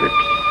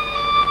მიემგზავრები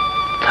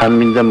თან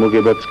მინდა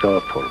მოგებაც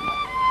გავაფორმო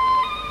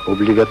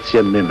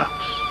ობლიგაცია მე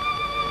მაქვს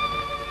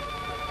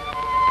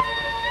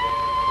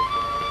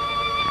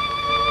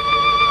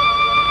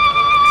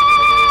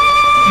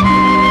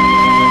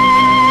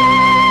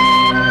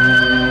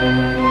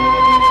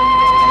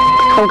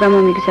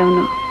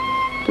გამომიგზავნო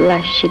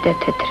ლაშში და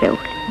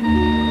თეთრეული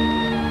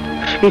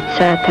 7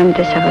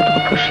 საათამდე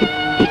საავადმყოფოში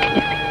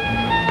იქნები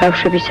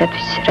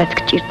ბავშვებისათვის რაც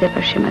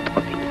გჭირდება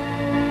შემატყობინა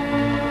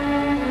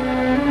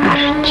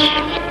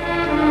არჩილი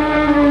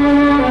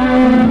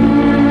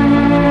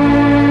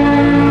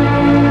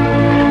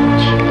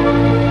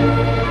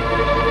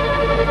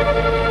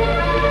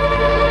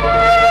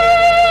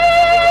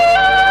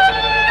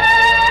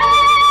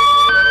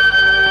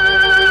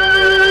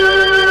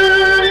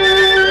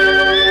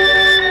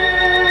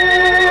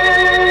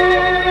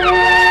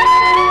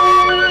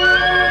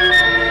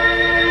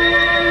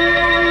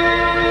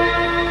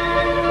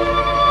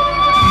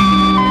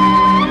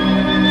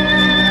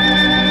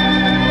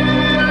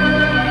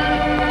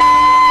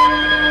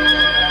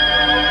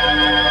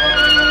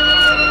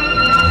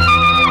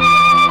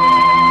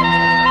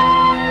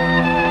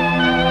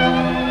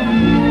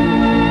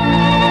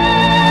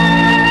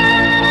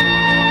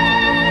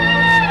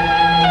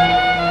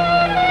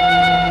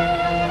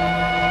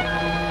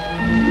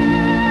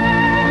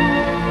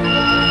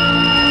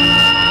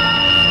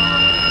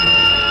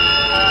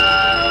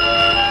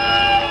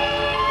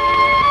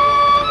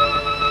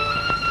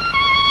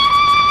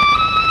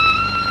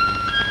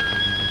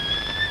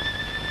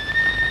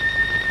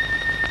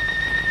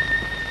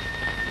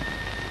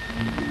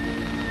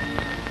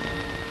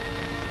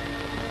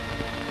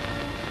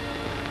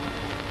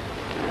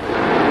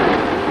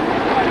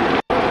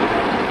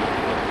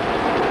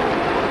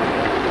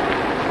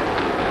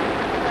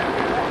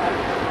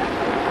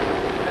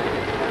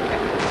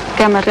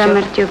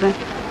გამარჯობა.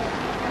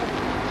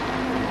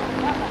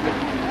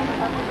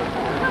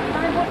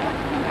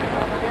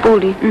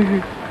 პული.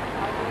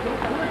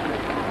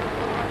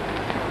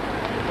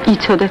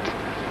 იცოდეთ,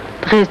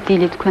 დღეს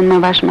დილით თქვენმა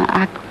ვაჟმა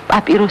აქ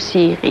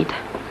პაპიროსი იყიდა.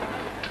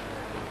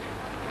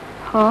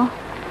 ხო?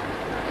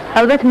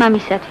 ალბათ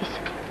მამისათვის.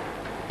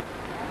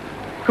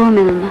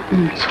 რომელმა?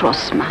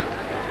 უმცროსმა.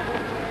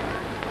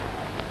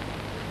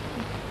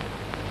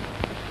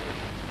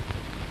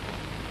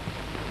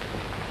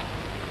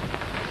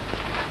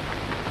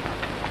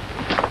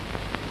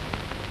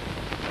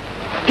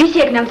 ვისი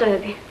ეგ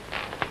ნამწოები?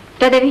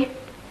 დადები?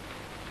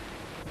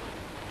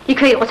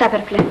 იქვე იყო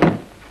საფერფლე.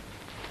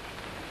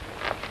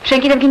 შენ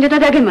კიდევ გინდოდა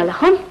დაგემალა,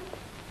 ხო?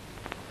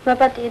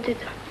 მაპატიე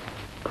დედა.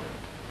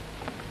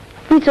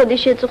 ვიცოდი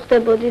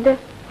შეწუხდებოდი და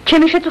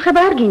ჩემი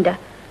შეწუხება არ გინდა.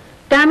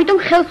 და ამიტომ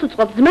ხელს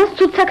უწყობ ძმას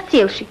ცუდ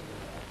საქციელში.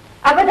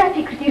 აბა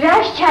დაფიქრდი, რა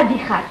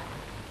შადიხარ?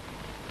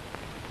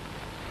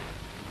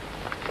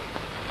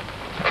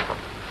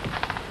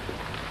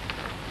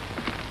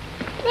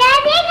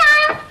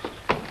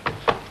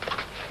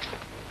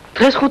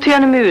 დღეს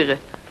ხუთიანი მივიღე.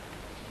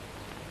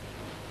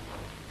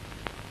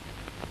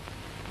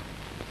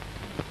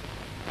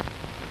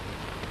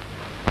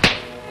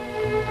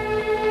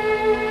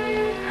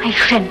 აი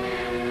შენ,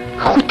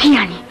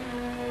 ხუთიანი.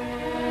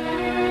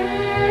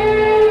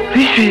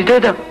 ვისთვის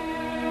დედა?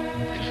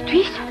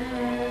 ვისთვის?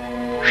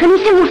 შენ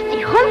ისე მუსტი,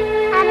 ხო?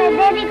 არა,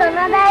 დედი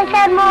გონოდა ეს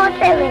არ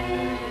მოუწევე.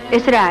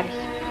 ეს რა არის?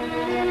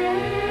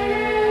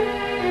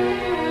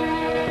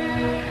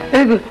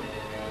 ეგ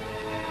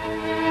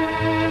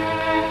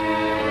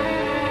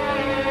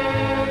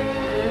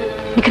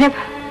იქნებ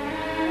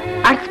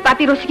არც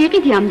პაპიროსი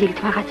გიყიდი ამ დილით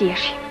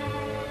მაღაზიაში.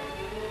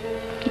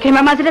 იქნებ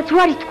ამაზეც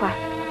უარი თქვა.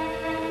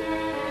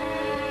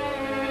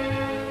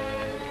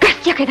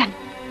 გასცი აქედან.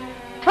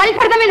 თვალი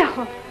ფარ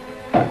დამენახო.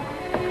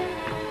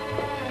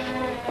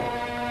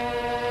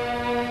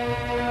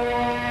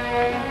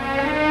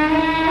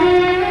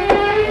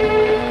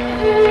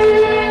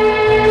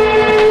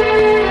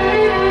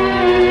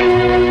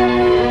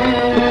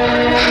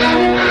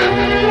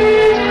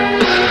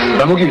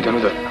 რა მოგივიდა ნუ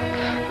და?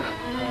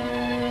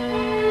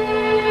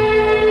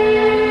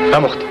 რა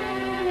მოხდა?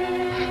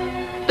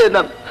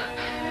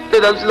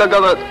 დედამ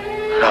სილაგავად.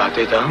 რა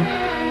დედამ?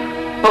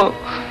 ო,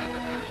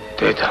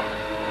 დედამ.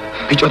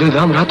 ბიჭო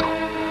დედამ რატო?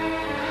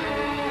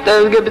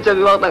 დედას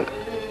გებიცები ვახტანგ.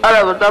 არა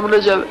ვარ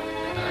დამრეჟავე.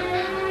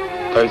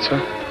 დაიცა.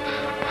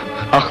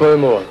 ახლა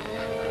მოვალ.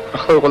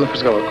 ახლა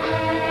ყველაფერს გავაკო.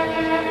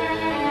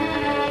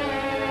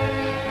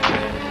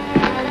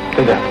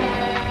 დედა,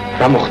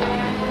 რა მოხდა?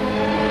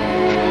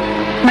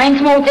 მაინც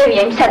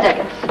მოუწევია იმ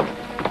საძაგელს.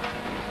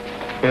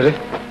 მერე?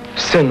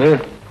 სცენე?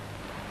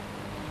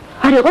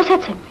 არ იყო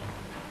საცემი.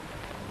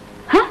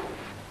 ჰა?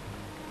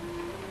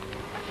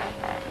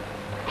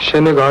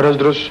 შენეგ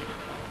არასდროს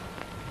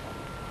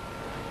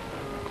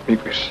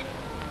მიკვირს.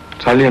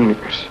 ძალიან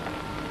მიკვირს.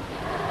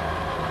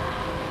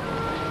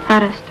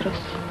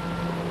 არასდროს.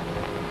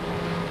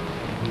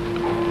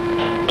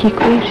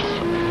 გიკვირს.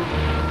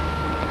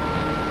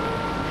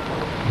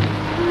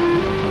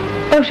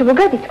 ბავშვებო,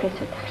 გადითქვეს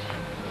ოთახში.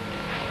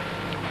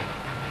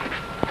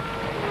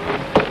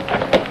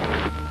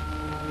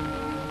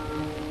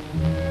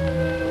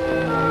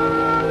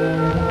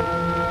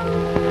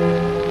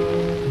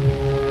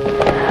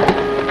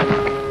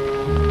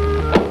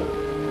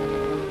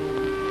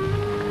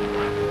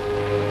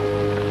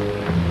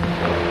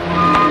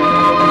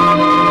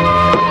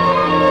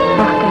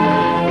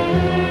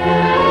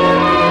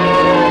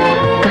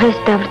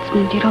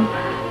 დავწმინდი რომ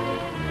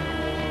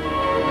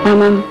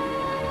მამამ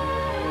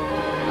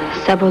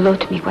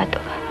საბოლოოდ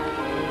მიგვატოვა.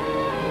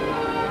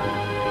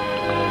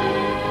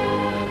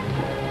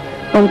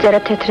 მომწერა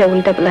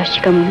თეთრეული და პლაშჩი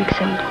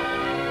გამომიგზავნა.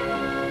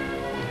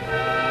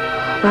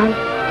 ხვალ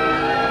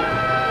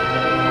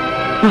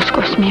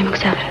მოსკოვს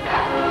მიემგზავრება.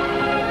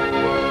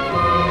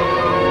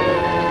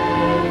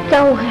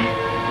 დაუღე.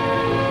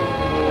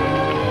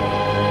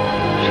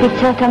 7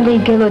 საათამდე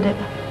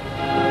იგელოდება.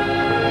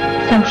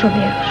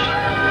 სამშობიაროში.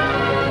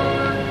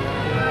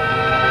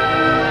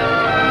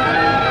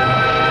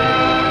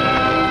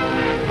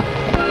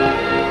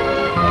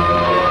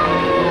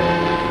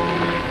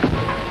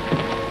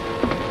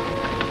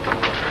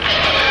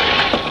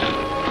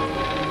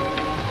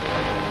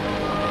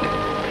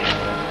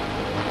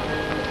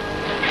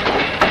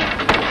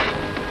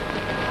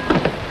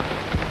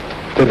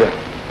 დედა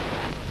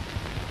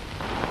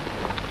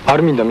არ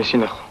მინდა მისი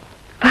ნახვა.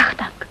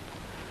 ვახტანგ,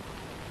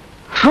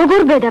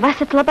 როგორ ბედავ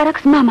ასეთ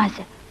ლაპარაკს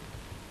მამაზე?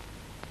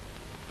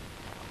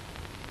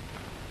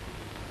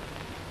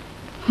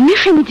 მე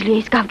შემიძლია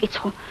ის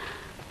გავკიცხო.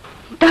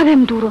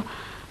 დავემდურო.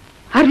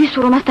 არ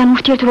ვისურვო მასთან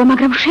ურთიერთობა,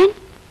 მაგრამ შენ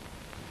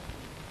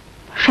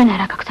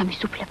არა გაქვს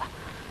ამის უფლება.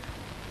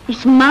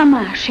 ის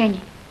მამაა შენი.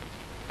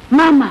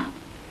 მამა.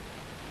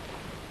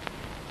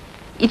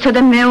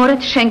 იცოდე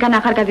მეორედ შენგან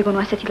აღარ გავიგონო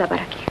ასეთი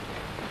ლაპარაკი.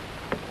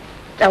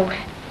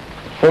 წაუღე.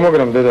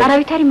 მაგრამ დედა.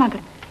 არავითარი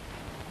მაგრამ.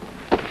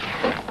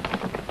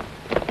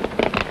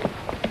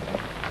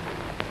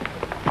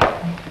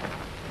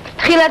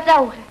 თხილა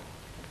წაუღე.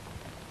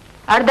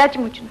 არ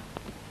დაჭმუჭნო.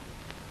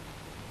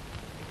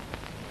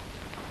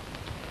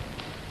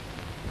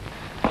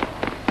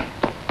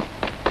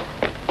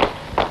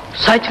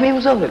 საით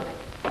მიემგზავრები?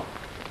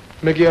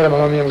 მე კი არა,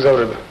 მამა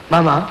მიემგზავრება.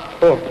 მამა?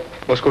 ხო,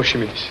 მოსკოვში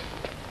მიდის.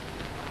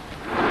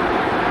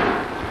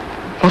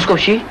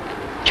 მოსკოვში?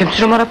 ჩემთვის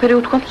რომ არაფერი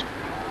უთქვამს?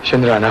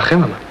 შენ რა ნახე,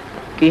 მამა?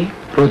 კი.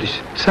 როდის?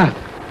 სად?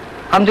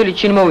 ამდელი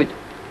ჩინ მოვიდა.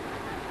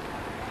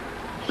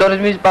 სწორედ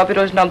მის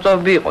პაპიროვის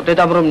ნამწავები იყო,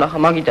 დედამ რომ ნახა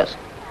მაგიდას.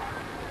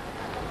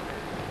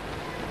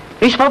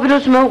 ის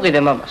პაპიროსი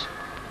მეუყიდე მამას.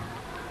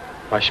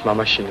 მაშინ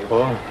მამაშინ იყო?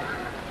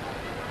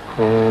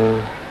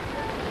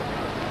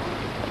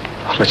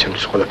 ახლა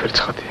ჩემთვის ყველაფერი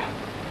ცხადია.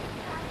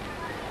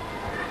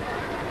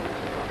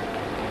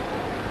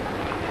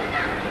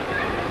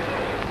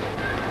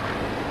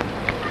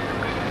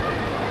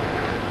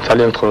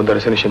 ძალიან მთხოვ უნდა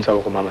ესენი შენ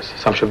წავიღო მამას,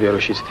 სამშობიარო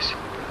შეიცდის.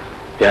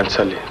 მე არ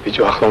ცალი,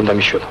 ბიჭო, ახლა უნდა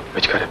მიშველო,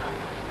 მეჩქარება.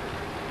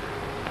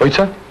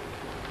 მოიცა?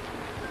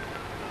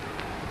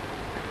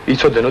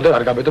 იცოდენო და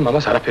არ გაბედო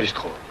მამას არაფერი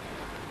სთხოვო.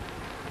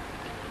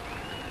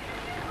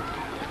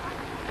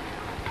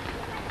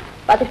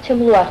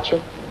 პატივცემულო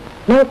არჩილ.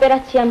 მე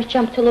ოპერაცია ამის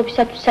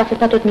ჯანმრთელობისათვის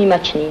საფრთხოდ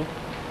მიმაჩნია.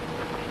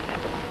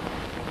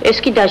 ეს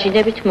კი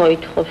დაჟინებით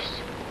მოითხოვს.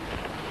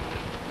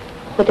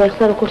 ხოდა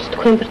ახლა როგორც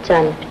თქვენ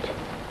ბრძანებთ.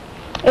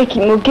 ექი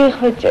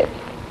მოგეხვეწეთ.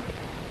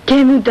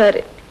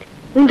 გემუდარებით.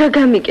 უნდა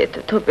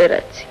გამიკეთოთ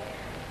ოპერაცია.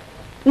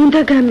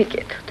 უნდა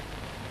გამიკეთოთ.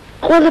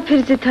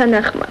 ყველაფერზე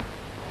თანახმა.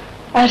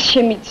 არ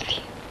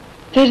შემიძლია.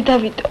 ვერ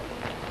დავიტო.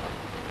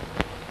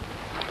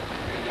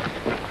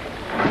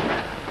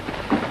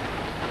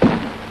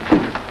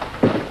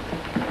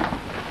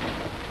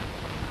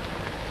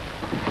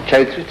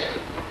 ჩაიცვით?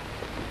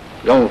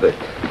 გამოვდეთ.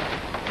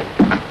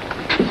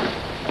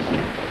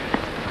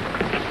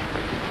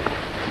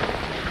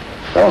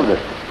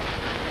 გამოვდეთ.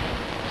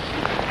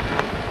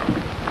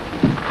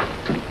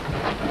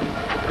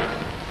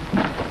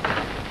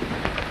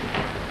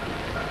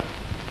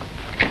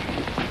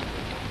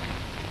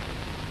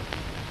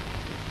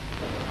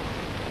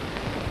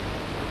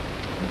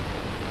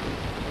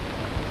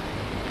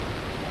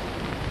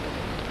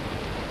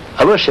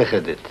 აბა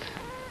შეხედეთ.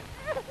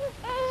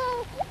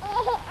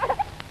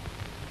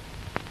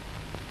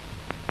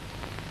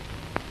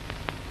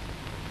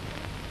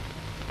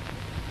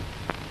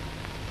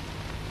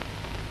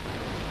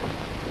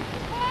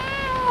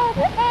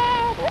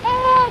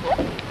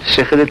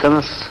 შეხედეთ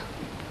ამას.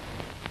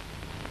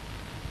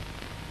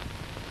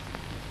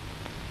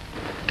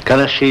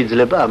 განა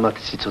შეიძლება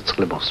ამათი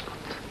სიცოცხლე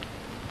მოსმოთ.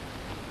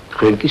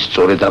 თქვენ კი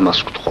სწორედ ამას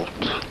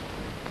გთხოვთ.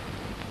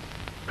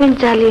 თქვენ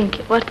ძალიან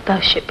გიყვართ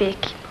ბავშვები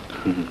ექი.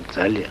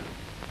 ძალიან.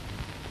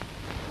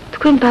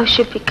 თქვენ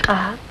ბავშვები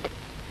ყავთ?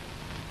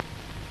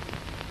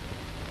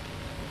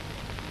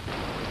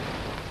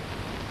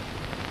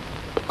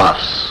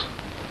 პარს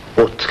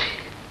 4.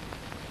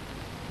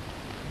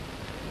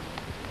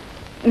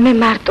 მე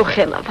მარტო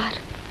ხელა ვარ.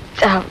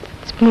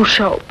 სწავლაც,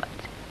 მუშაობაც.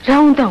 რა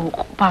უნდა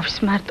უყო ბავშვს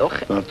მარტო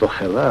ხელა? მარტო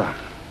ხელა?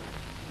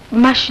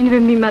 მაშინვე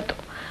მიმატო,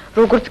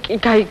 როგორც კი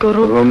გაიგო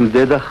რომ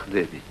დედა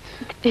ხდებით.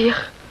 დიახ.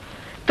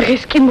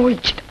 დღეს კი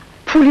მოიჭრა.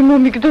 ფული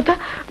მომიგდო და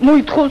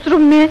მოითხოვს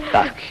რომ მე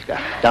კარგი,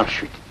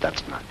 დამშვიდით,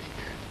 დაწმადით.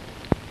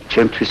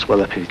 ჩემთვის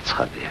ყველაფერი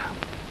ცხადია.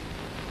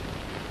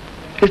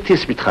 ერთი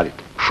ეს მითხარით,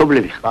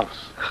 მშობლები ჰყავს?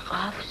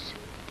 ჰყავს.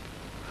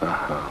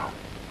 აჰა.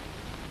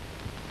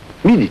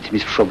 მიდით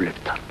მის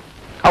მშობლებთან.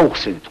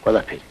 აუხსენით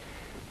ყველაფერი.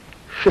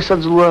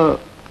 შესაძლოა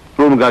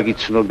რომ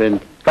გაგიცნობენ,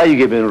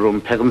 გაიგებენ რომ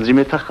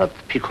ფეხმძიმეთა ხართ,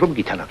 ფიქრობ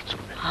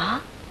გითანაგრძობენ.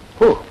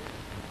 ხო?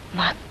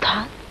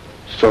 მათთან?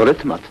 სწორედ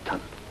მათთან.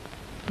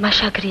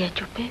 მაშაგრია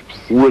ჯობებს?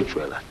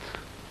 უეჭველად.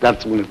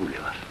 დარწმუნებული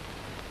ვარ.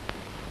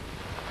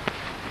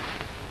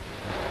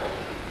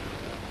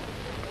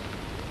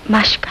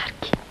 მაშ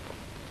კარგი.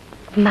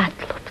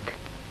 მადლობთ.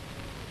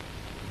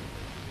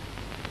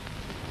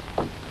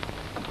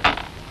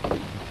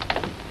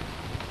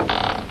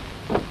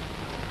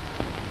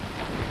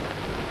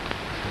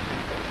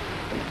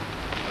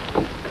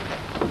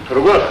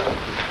 როგორ?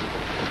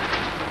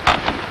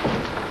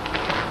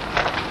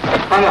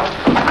 მამა,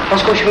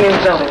 მოსკოვში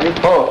მიემგზავრები?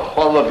 ხო,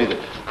 ხვალვა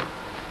ბილეთ.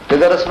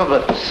 დედარას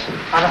მოგრატეს.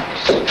 არა.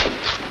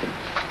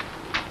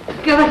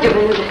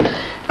 გავარჯობენ.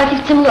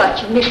 პატივცემულო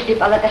არჩილ, მეშვიდე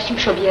პალატაში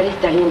მშობიარის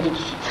ძალიან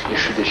დიდი სიცხე.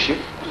 მეშვიდეში?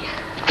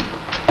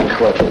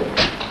 ეხლა.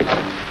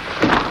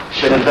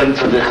 შენთან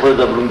ცოტა ეხლა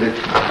დაბრუნდეთ.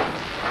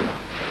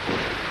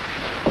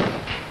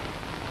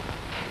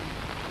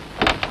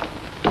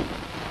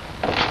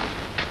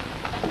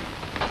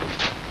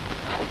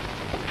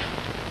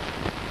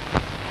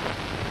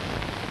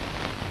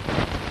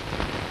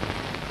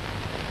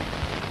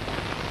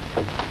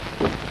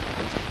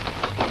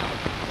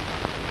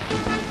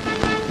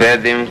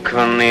 ბედი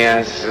მქონია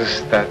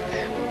ზუსტად,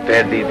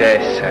 ბედი და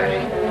ეს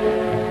არის.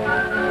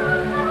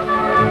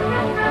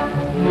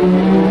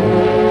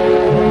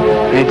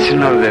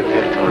 მიცნობდეთ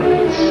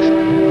ერთმანეთს.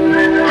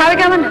 თავი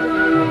გამანებო.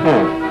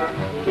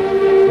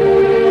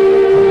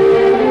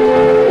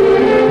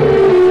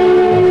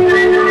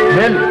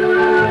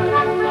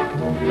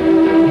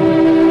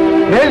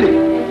 ნელი.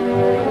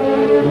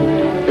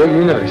 შენ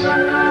ვინ არის?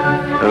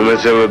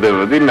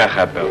 მოცემოდებოდი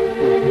ნახატო.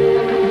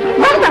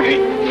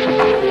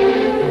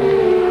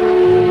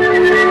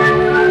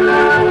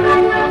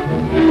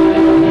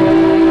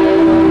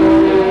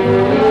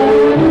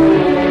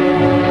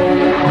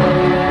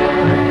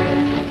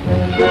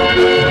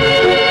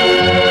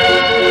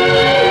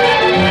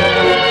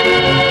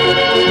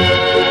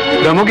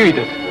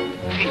 გამოგივიდეთ.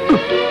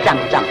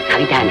 ძამ,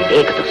 თავიდან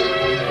ეკდოს.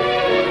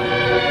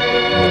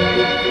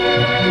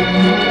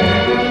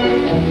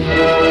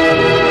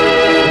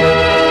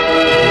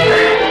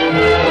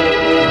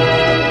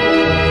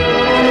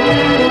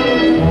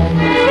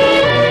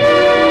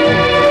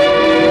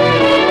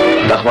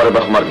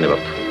 დახმარება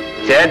ხმარგნებავთ.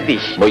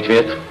 ზედიშ.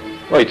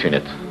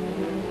 მოითმინეთ.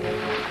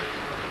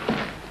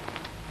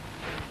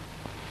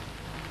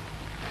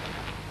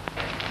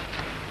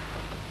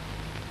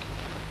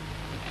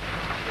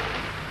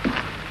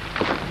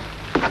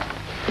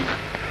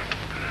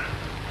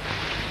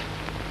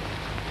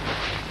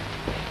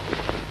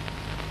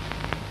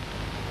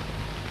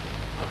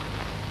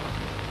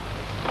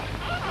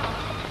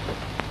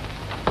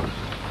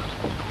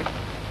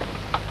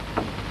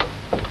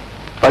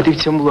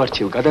 პატივცემულ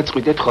არჩილ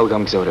გადაწყვიტეთ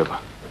ხვალგამგზავრება.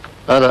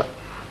 არა,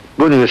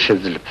 გონი ვერ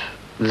შეძლებ.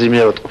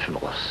 ძიმიერად ყოფი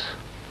მოყავს.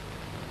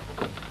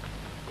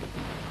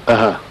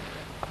 აჰა,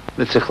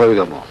 მეც ეხლავე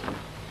გამო.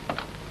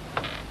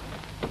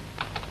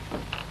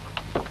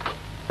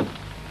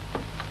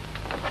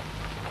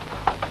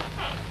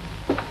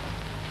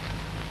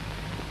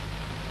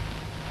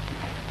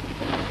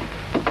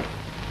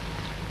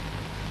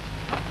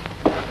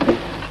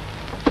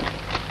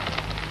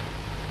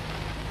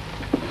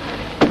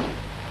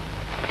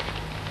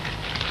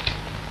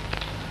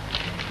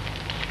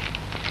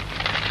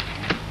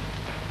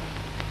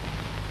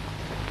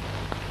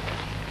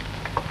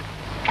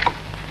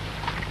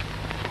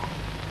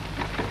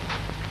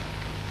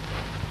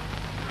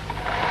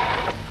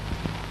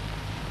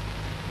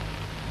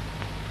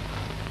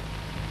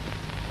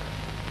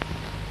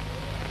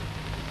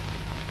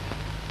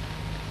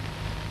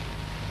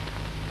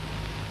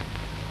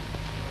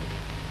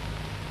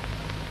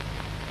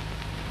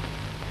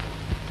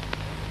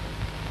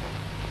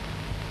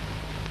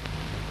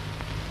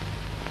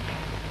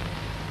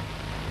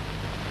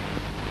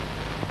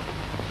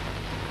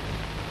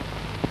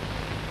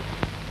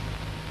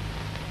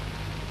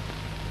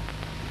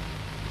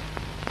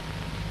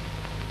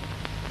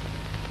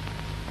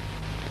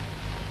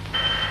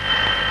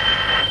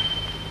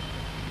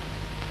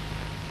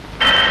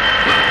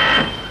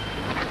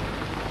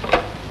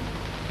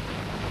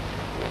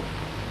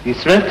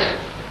 ისმეთ?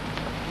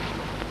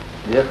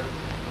 დიახ.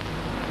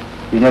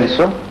 ვინ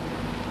არისო?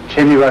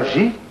 ჩემი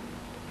ვაჟი?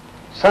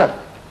 სად?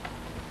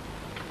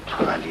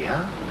 თვალია?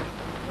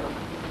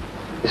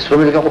 ეს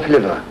რომელი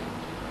გაყოფილებაა?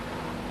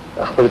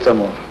 ახლა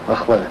წამო,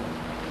 ახლა.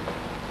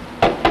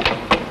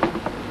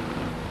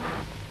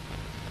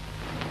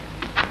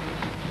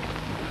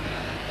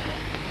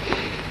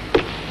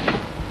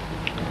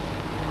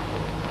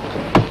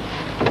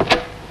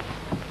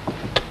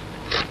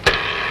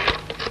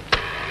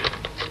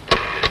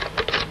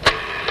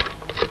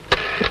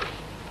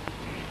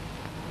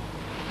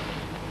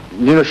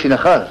 ნინო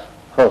შინახარ?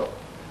 ხო.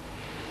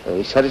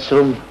 ის არის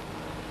რომ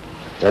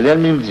ძალიან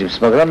მიმძიმს,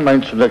 მაგრამ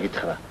მაინც უნდა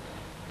გითხრა.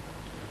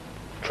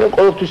 ჩვენ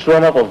ყოველთვის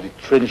ვამაყობდით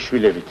ჩვენი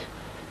შვილებით.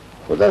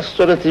 ხო და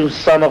სწორედ იმ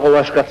სამაყო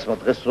ვაჟკაცმა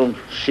დღეს რომ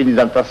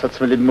შინიდან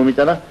ტანსაცმელი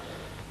მომიტანა,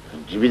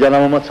 ჯიბიდან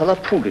ამომაცალა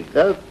ფული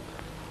და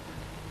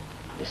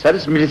ეს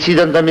არის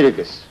მილიციიდან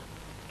დამირეკეს.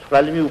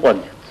 თვრალი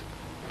მიუყვანიათ.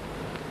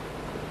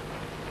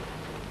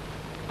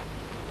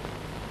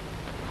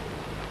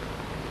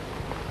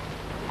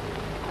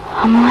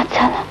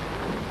 ამომაცალა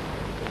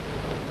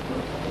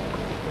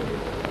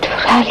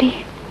თვრალი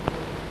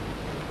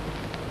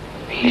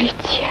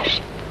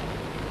მილიციაში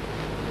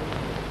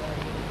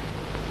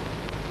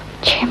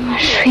ჩემმა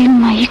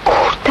შვილმა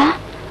იქურდა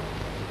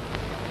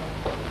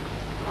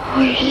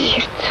ой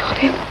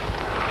სირცხვრივ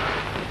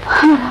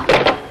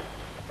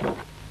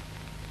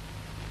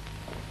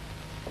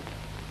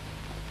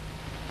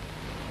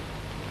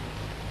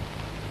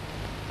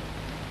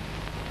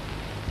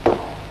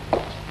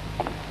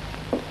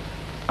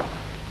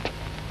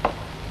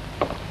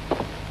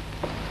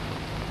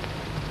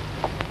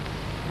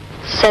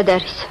სად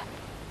არის?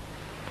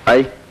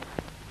 აი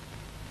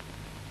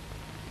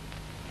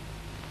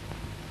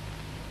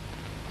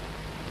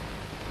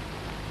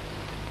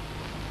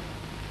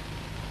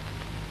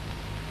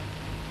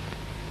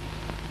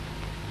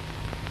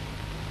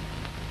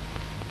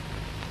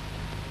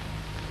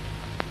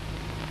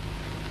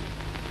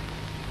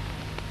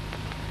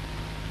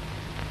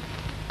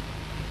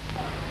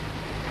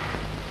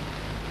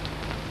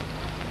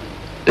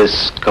ეს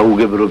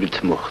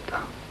გაუგებრობით მოხდა.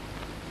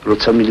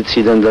 როცა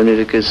მილიციიდან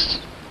დამირეკეს,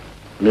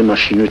 მე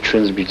მაშინვე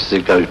ჩვენს ბიჭზე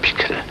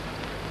გავიფიქრე.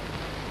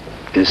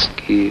 ეს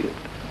კი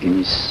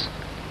იმის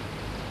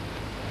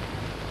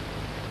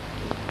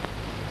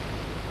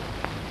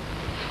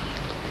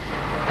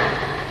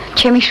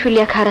ჩემი შვილი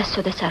აქ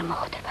არასოდეს არ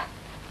მოხვდება.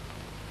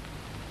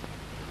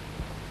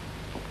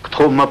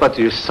 გთხოვ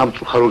მაპატიოს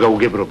სამწუხარო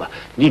გაუგებრობა.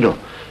 ნინო,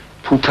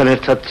 თუ ფულთან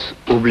ერთად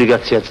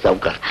ობლიგაციაც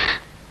დავკართ.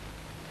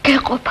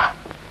 გეყოფა.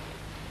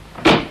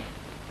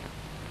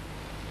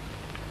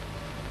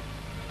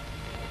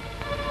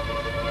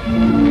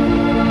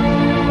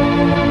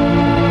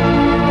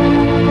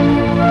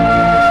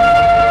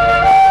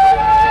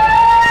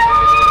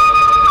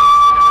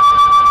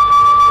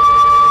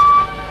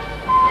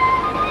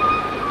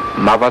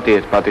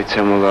 მაბადიეთ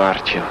პატიცემულა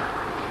არჩილ.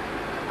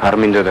 არ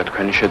მინდოდა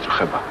თქვენი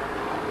შეწუხება.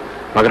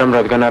 მაგრამ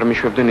რადგან არ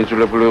მიშვებდნენ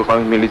იძულებული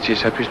ვიყავი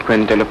მილიციისათვის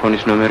თქვენი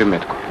ტელეფონის ნომერი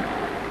მეთქვა.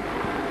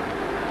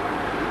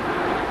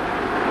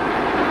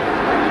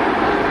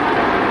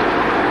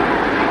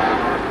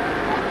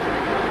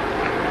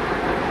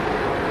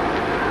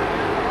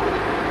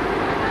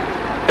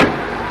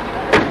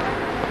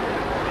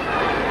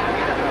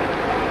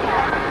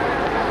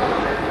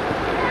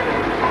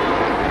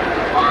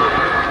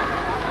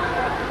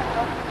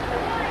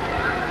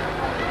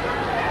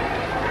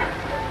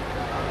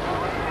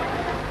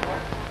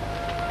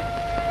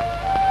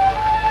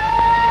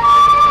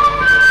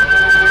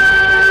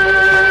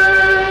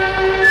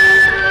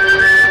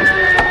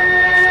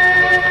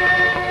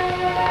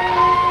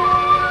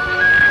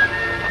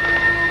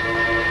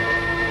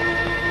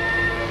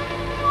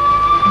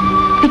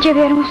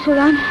 ბიჭები არ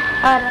მოსულან?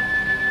 არა.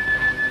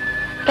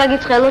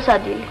 გაგიწყელოს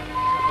ადილი.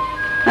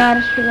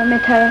 არა, შვილო, მე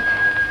თავად.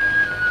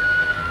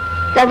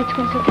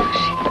 დაგიწყენს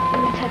ოთახში.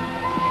 მეცად.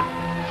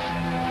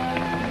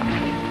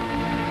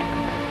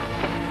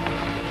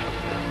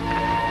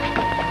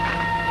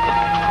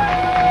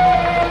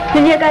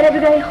 მინია გარები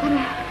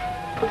გაიხურე.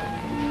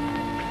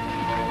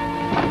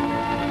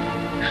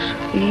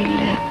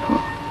 შვილებო.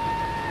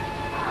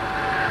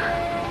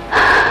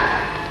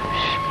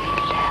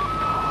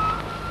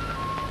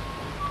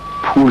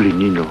 ფული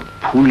ნინო,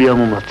 ფული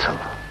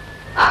ამომაცალა.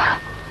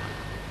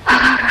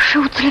 არა,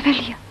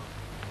 შეუძლებელია.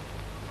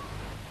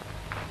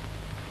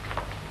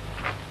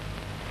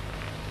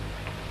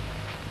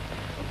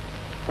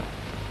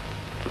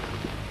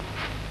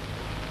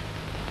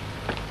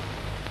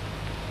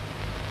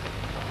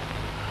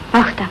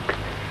 ახტანგ.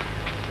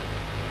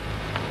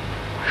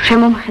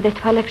 შემომხედე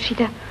თვალებში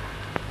და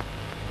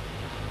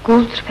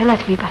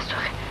გულწრფელად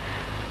მიპასუხე.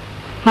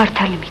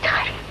 მართალი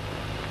მითხარი.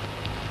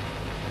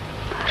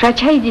 რა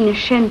ჩაიდინე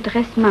შენ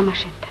დღეს მამა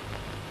შენთან?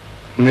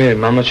 მე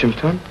მამა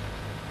ჩემთან?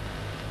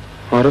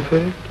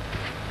 არაფერი.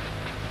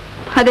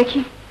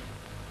 ხადექი.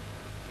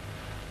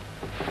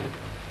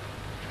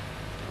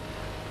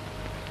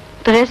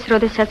 დღეს,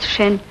 როდესაც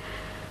შენ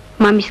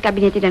მამის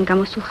კაბინეტიდან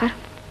გამოსულ ხარ,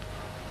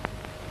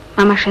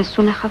 მამა შენს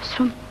უნახავს,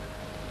 რომ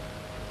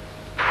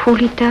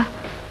ფული და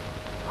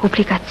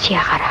ობლიგაცია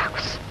აღარ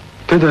აქვს.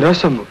 დედა,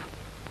 რას ამბობ?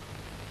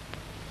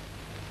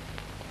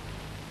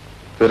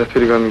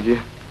 ვერაფერი გამიგია.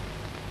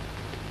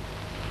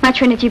 მათ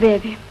ჩვენი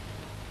ჯიბეები.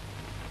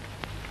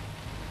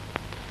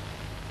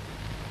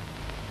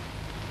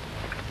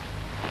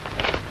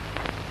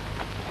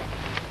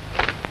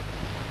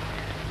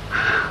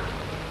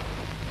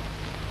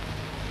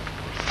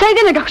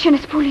 საიდანაა გაგვშენ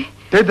ეს ფული?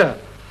 დედა.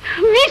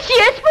 ვისი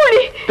ეს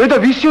ფული? დედა,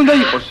 ვისი უნდა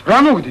იყოს? რა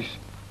მოგდის?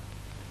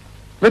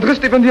 მე დღეს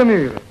სტიპენდია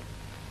მივიღე.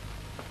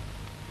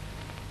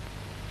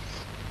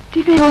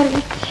 სტიპენდია არ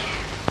ვიცი.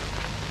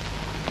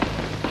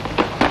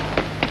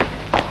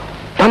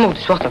 რა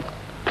მოგდის, ვახტანგ?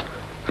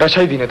 რა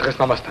ჩაიდინე დღეს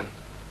მამასთან?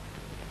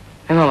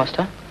 მე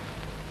მამასთან?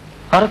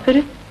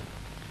 არაფერი.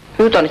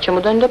 მიუტანე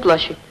ჩემოდანი და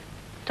პლაში.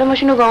 და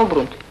მაშინო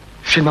გამობრუნდი.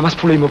 შენ მამას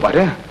ფული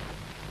იმოპარე?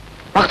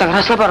 ვახტანგ,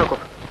 რას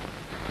ლაპარაკობ?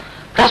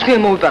 რას მე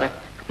მოვიპარე?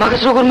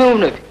 მაგას როგორ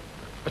მეუბნები?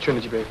 მაჩვენე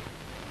ჯიბეები.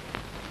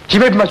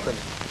 ჯიბეები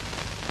მაჩვენე.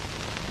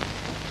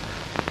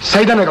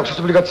 საიდანაა გაქვს ეს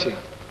ობლიგაცია?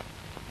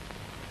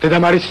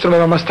 დედამ არ იცის რომ მე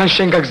მამასთან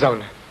შენ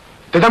გაგზავნე.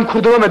 დედამ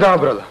ქურდობა მე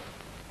დააბრალა.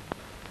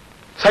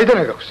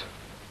 საიდანაა გაქვს?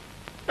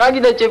 რა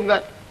გინდა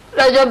ჩემგან?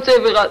 რა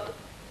ჯამწებიღად?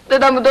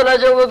 დედამ და რა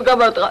ჯამოთ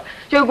გამარტყა.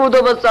 შენ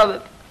ქურდობას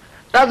წავებ.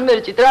 რას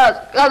მერჭით, რას?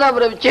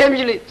 გადაბრებ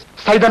ჩემჯლით.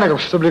 საიდანაა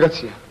გაქვს ეს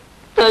ობლიგაცია?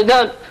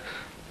 საიდან?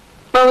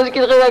 მამას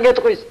კითხე და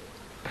გეტყვის.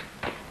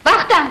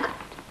 ვახტანგ.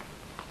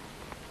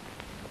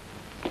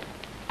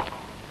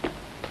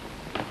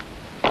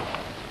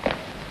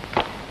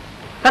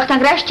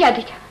 ვახტანგ, რას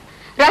ჭადით?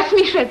 რას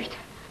მიშვებით?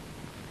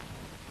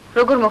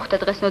 როგორ მოხდა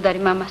დღეს ნოდარი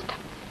მამასთან?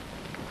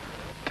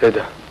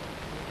 დედა.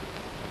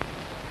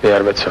 მე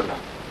არ მეცალა.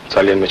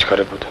 ძალიან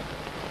მეჩქარებოდა.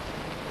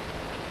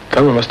 და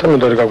მამასთან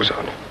ნოდარი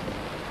გავგზავნე.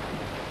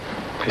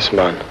 ეს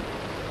მან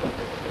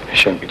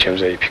შენ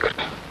ჩემზე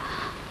იფიქრა.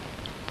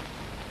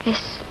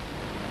 ეს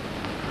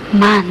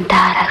მან და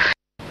არა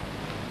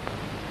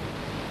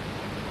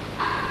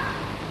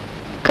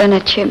განა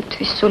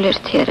ჩემთვის სულ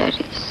ერთი არ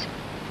არის.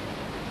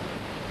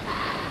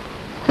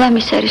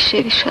 ლამის არის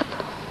შევიშალო.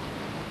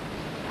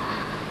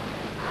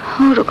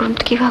 როგორ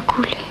მტკივა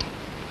გული.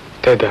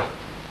 დედა.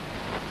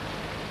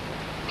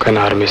 განა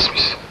არ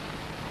მესმის.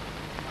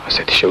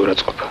 ასეთი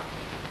შეურაცხყოფა.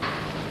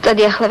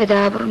 წადი ახლავე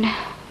დააბრუნე.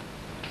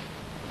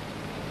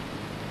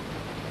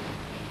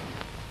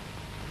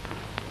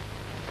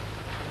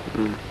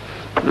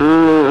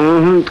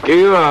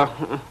 მტკივა.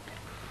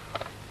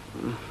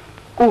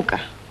 უკა.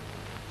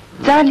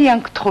 ძალიან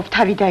გთხოვ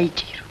თავი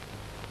დაიჭირო.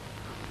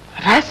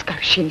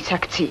 შენი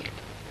საქციელი.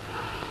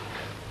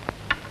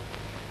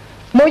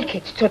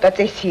 მოიქეც ცოტა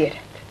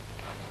წესიერად.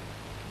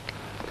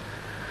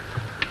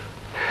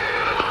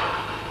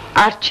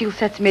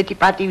 არჩილსაც მეტი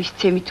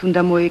პატივისცემით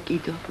უნდა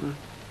მოეკიდო.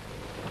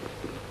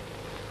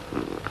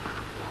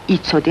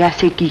 იცოდე,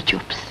 ასე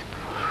გიჯობს.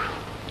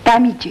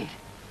 დამიჯერ.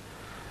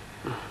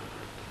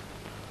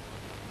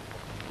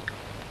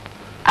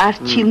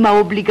 არჩილმა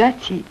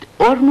ობლიგაციით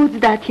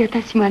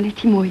 50,000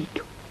 მანეთი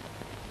მოიგო.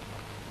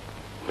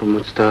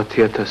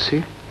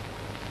 50,000?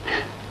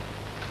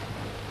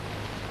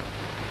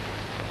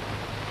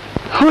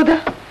 ხოდა,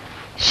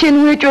 შენ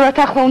უეჭორად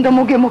ახლა უნდა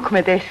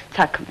მოგემოქმედე ეს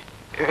საქმე.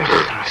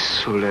 ეხლა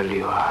სულელი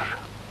ვარ.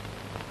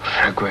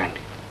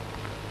 რაგვენი.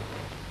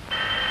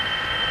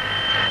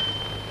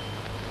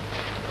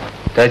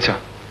 დაიცა.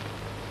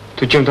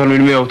 თუ ჩემთან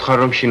ვინმე აუთხარ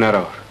რომ შინ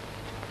არა ვარ.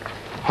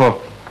 ხო,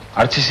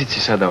 არც ისიც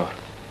სადა ვარ.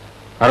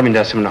 არ მინდა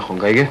ასე ვნახონ,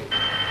 გაიგე?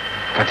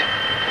 კეთე.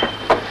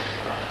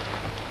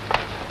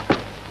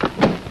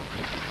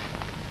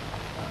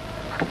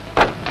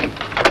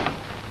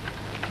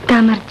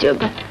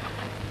 გამარჯობა.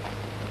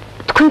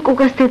 თქვენ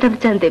კუკას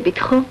დედაბრძანდებით,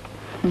 ხო?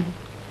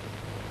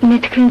 მე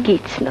თქვენ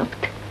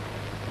გიცნობთ.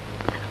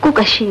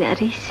 კუკა შინ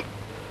არის?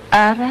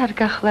 არა, არ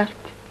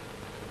გახლავთ.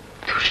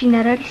 თუ შინ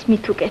არ არის,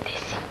 მით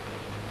უკეთესი.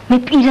 მე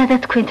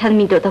პირადად თქვენთან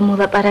მინდოდა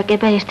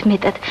მოლაპარაკება ერთ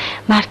მეტად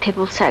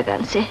მართებულ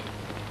საგანზე.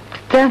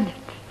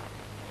 დანეთ.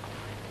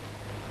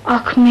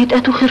 აქ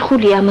მეტად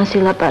უხერხულია ამაზე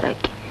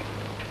ლაპარაკი.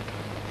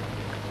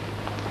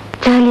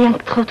 ძალიან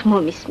გთხოვთ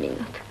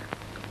მომისმინოთ.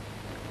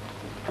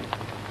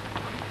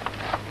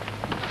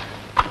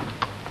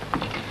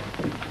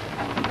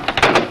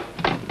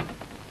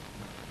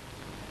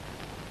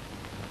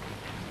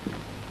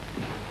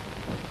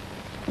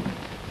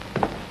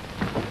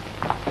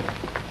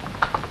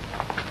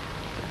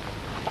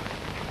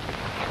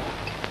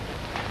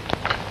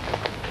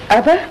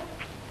 აბა,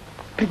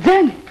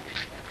 ბრძანე.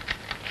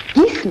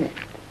 ისმე.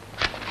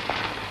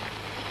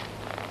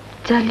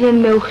 ძალიან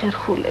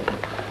მეუხერხულება.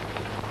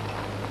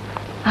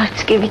 არც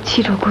კი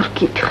ვიცი როგორ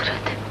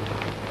გითხრათ.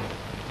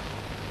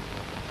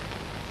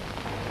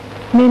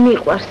 მე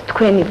მიყვარს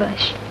თქვენი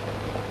ვაჟი.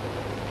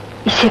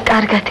 ისე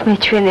კარგად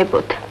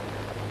მეჩვენებოდა.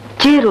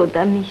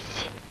 ჯეროდა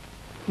მისი.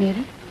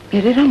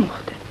 მერე რა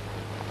მოხდა?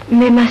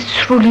 მე მას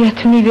სრულიად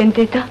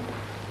მივენდე და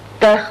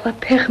ახლა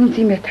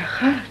ფეხმძიმეთა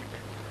ხარ?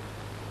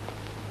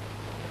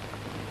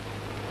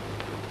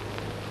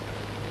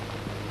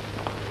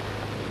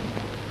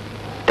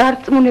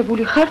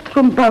 დარწმუნებული ხართ,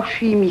 რომ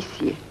ბავშვი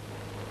იმისია?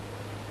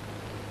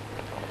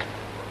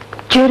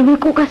 ჯერ მე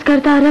კუკას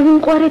გარდა არავინ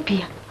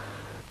მყარებია.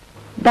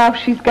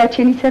 ბავშვის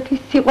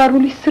გაჩენისათვის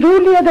სიყვარული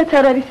სრულიადაც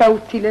არ არის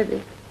აუცილებელი.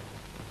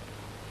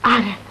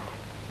 არა,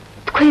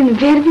 თქვენ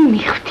ვერ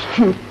ვიმიხვდით.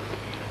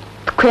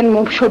 თქვენ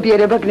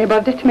მომშობიერება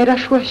გნებავდეთ მე რა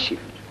შუაში.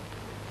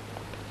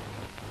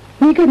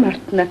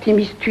 მიგემართნათ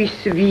იმისთვის,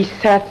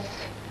 ვისაც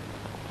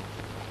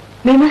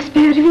მე მას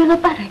ბევრი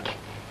ველაპარაკე.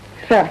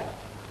 რა?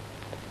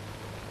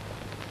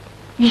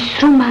 ის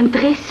რომ მან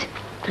დღეს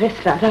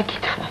რა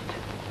გითხრათ?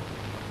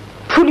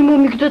 ფული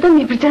მომიგდო და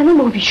მიბრძანა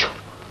მოვიშო.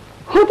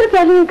 ხოდა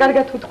ძალიან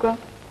კარგად უთქვა.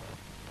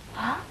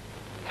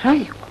 რა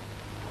იყო?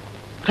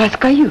 რას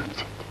გაიოცეთ?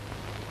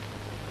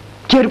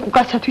 ჯერ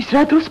კუკასათვის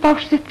რა დროს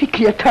ბავშვზე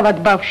ფიქრია თავად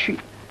ბავშვი?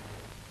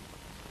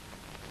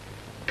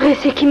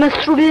 დღეს ექიმას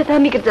სრულიად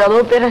ამიკრძალა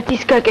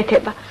ოპერაციის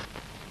გაკეთება.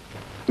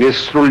 ეს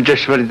სრული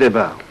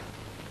ჭეშმარიტებაა.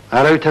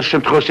 არავითარ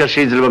შემთხვევაში არ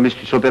შეიძლება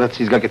მისთვის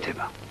ოპერაციის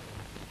გაკეთება.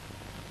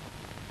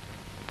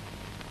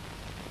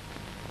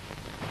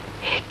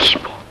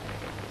 ექიმო.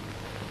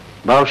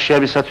 ბავშვი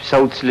ამისათვის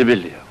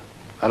აუცილებელია.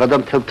 არადა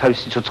მთელ თავის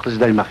სიცოცხლეს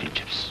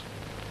დაიმახინჯებს.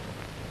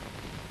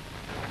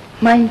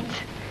 მაინც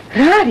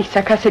რა არის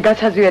აქ ასე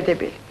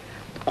გასაზვიადებელი?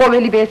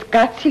 ყოველივე ეს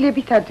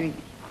გაცილებით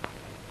ადვილი.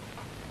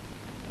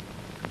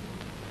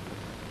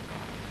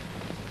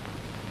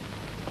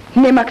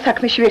 მე მაგ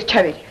საქმეში ვერ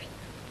ჩავერივი.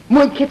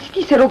 მოიქეცით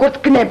ისე როგორც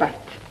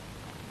გნებართ.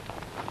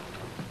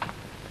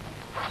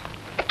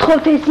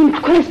 გთხოვთ ეს იმ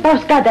თქვენს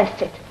ბავშვს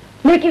გადასცეთ.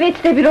 მე კი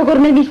ვეცდები როგორ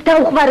მე მის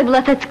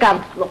დაუხმარებლათაც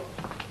გამძლო.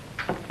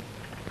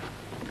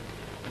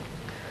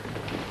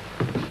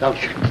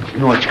 დავშვით,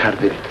 ნუ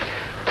აჩქარდებით.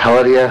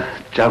 თავარია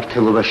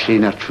ჯანმრთელობა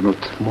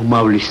შეინარჩუნოთ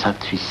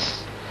მომავლისათვის.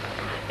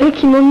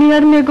 ექიმო, მე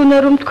არ მეგონა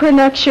რომ თქვენ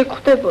აქ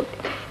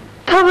შეგხვდებოდით.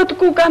 თავად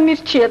კუკა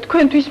მირჩია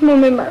თქვენთვის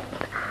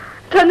მომემართა.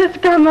 თანაც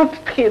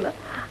გამაფრთხილა.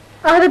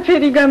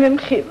 არაფერი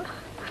გამემხილა.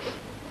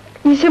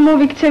 ისე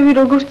მოვიქცევი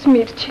როგორც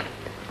მირჩი.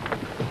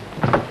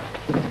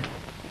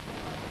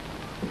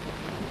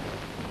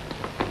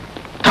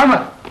 თამა!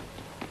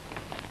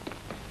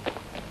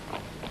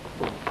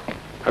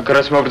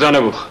 აკრას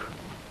მოგძანებულ ხარ.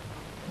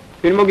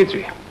 ვინ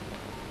მოგიწვია?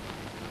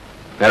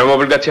 მე რომ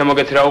ობლიგაცია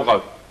მოგეთი რა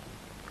უყავი?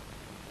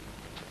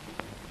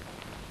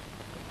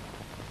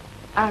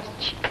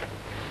 არჩი,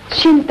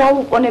 შენ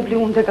დაუყოვნებლივ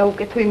უნდა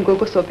გაუკეთო იმ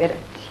გოგოს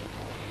ოპერაცია.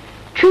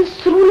 ჩვენ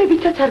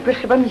სრულებითაც არ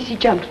გვეხება მისი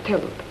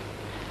ჯანმრთელობა.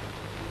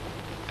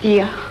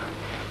 დიახ.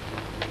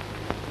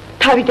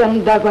 თავიდან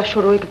უნდა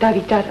აგვაშორო ეგ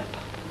დავით არაბა.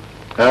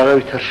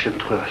 არავითარ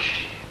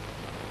შემთხვევაში.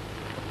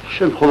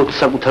 შენ მხოლოდ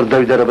საკუთარ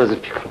დავით არაბაზე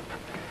ფიქრობ.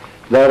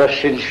 და არა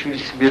შენი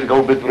შვილის მიერ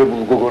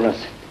გაუბედურებულ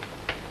გოგონაზე.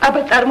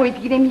 აბა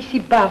წარმოიდგინე მისი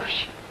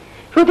ბავშვი.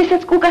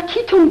 როდესაც გოგა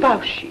თვითონ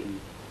ბავშვი.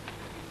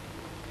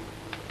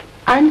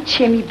 ან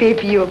ჩემი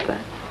ბებიობა.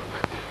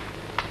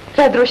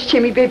 რა დროს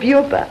ჩემი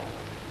ბებიობა?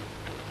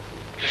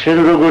 შენ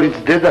როგორიც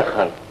დედა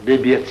ხარ,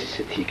 ბებიაც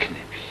ისეთი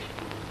იქნები.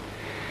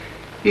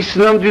 ის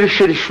ნამდვილი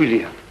შენი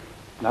შვილია.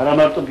 არა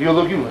მარტო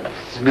ბიოლოგიურად,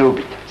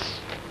 ზნეობითაც.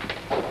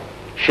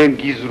 შენ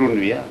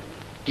გიზრუნვია,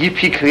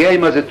 გიფიქრია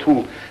იმაზე თუ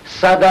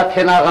სად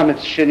ათენ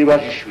აღამებს შენი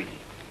ვაჟიშვილი.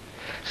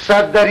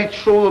 სად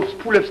დარიცხულობს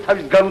ფულებს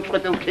თავის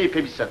განუწყვეტელ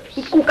კეიფებისათვის.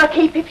 ის კუკა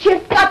კეიფებში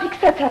ერთ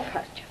კაფიქსაც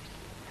ათხარჯავს.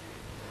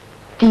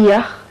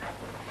 დიახ,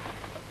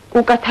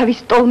 კუკა თავის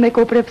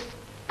ტოლმეგობრებს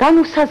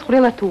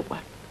განუსაზღვრელად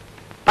უყვარს.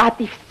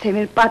 პატივს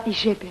ცემენ,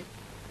 პატიჟებენ.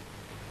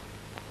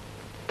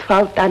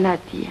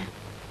 თვალტანადია,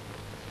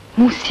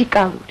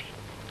 მუსიკალური,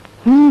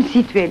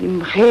 მიმზიდველი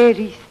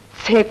მღერის,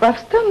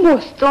 ცეკვავს და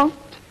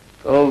მოსწონთ.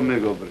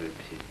 ტოლმეგობრები.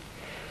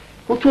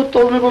 უთო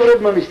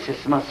ტოლმეგობრებმა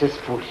მისცეს მას ეს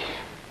ფული.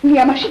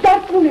 მიამაში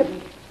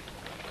დარწმუნებული.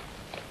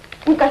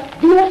 უკას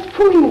დილას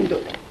ფული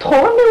უნდოდა.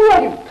 თხოვა მე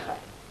უარი უთხრა.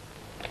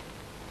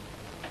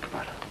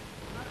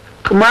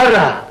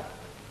 კმარა.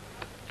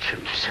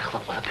 ჩემთვის ახლა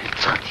ყველაფერი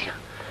ცხადია.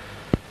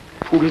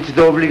 ფულით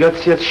და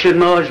ობლიგაციაც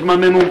შენმა ვაჟმა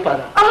მე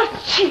მომპარა.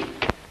 არჩი.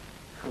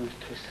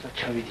 ხმისთვის რა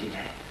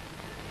ჩავიდინე.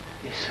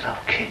 ეს რა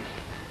ვქენი.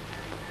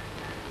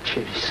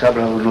 ჩემი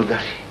საბრალო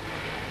ნოდარი.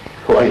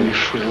 ვაიმე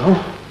შვილო.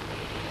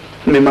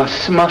 მე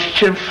მას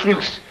ჩემ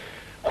შვილს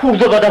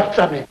ქურდობა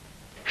დავწამე.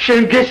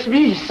 შენ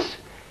გესმის?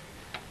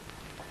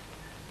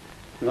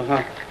 აჰა.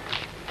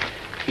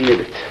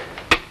 მიერეთ.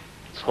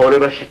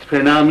 ცხოვრებაში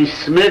თქვენ ამის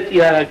მეტი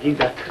არა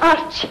გინდათ.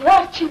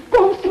 არჩი,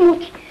 გონს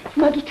მოდი.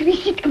 მაგით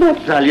ვისი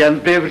კმაგი? ძალიან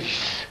ბევრის.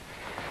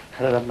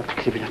 რა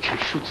მათქებინა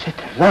ჩემ შუცეთ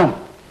რა?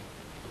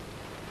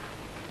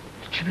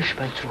 ჩემი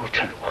შპაიც როგორ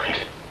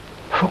ჩანუხელ?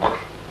 როგორ?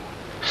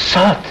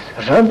 სად?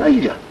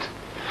 რანაირად?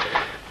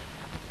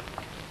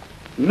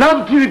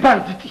 ნამდვილი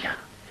ბანდიტია.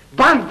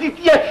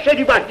 ბანდიტია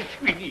შენი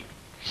ვაჟიშვილი.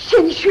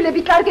 შენი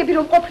შვილები კარგები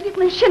რომ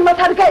ყოფილიყვნენ, შენ მათ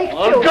არ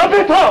გაიქცეო. არ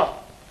გაბეთო!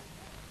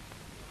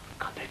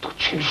 გაბეთო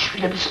ჩემი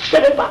შვილების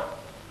ხსენება.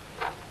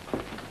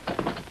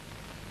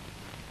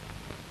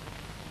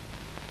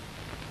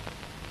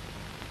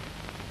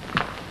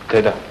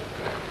 დედა,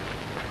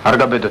 არ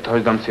გაბედო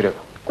თავის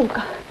დამცირება.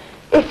 კუკა,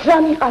 ეს რა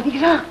მიყავი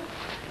რა?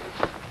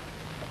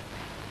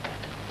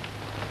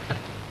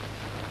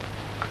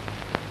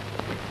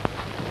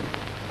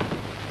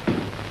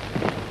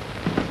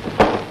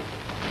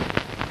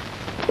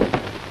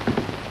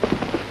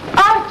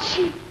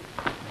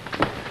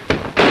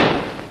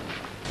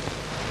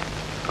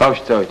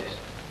 კავშირი წავიდეს.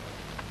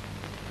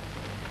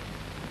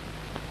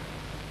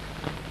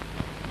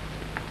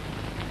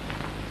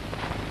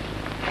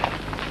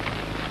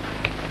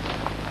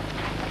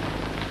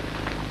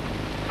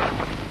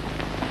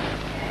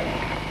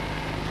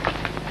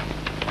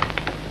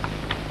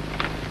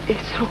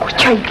 ეს როგორ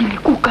ჩაიგინე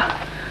კუკა?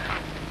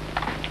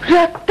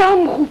 რა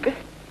დამღუპე?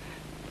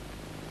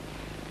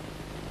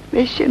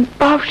 მე შენ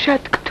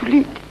ბავშვად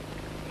გთვლით.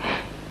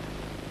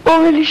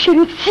 ყოველი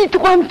შენი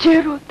სიტყვა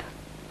მჯეროდა.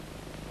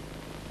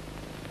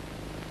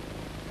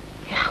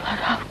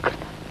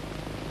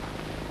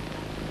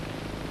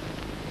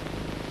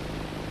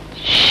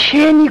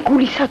 შენი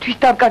გულისათვის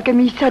დავკარგე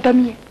მის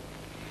ადამიანი.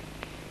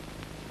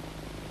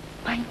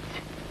 მაინც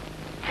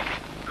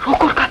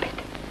როგორ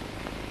გაბედე?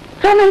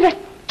 რანაირად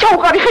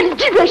ჩავყარი ხელი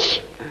ჯიბეში?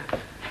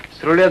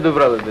 სრულიად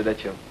უბრალოდ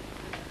დედაჩემ.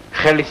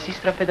 ხელი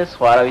სისწრაფე და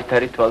სხვა არავით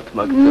არის თვალთ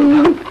მაგდობა.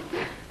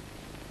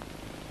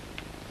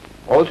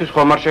 ყოველთვის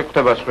ხომ არ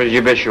შეგხვდება სხვა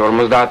ჯიბეში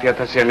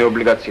 50,000-იანი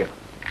ობლიგაცია.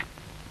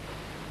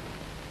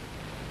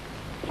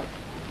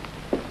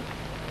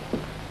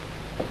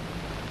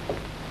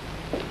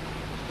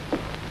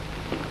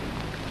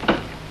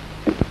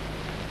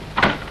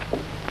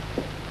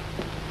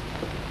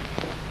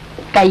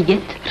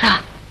 გაიგეთ რა?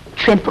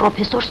 ჩვენ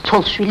პროფესორს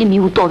ცოლშვილი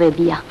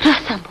მიუტოვებია.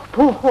 რას ამბობ?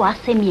 ოჰო,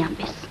 ასე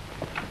მიამბეს.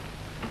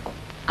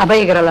 აბა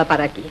ეგ რა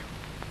ლაპარაკია?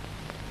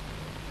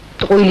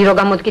 ტყუილი რო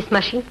გამოდგეს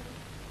მაშინ?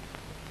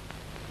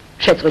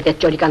 შეწყვიტეთ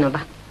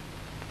ჯორიკანობა.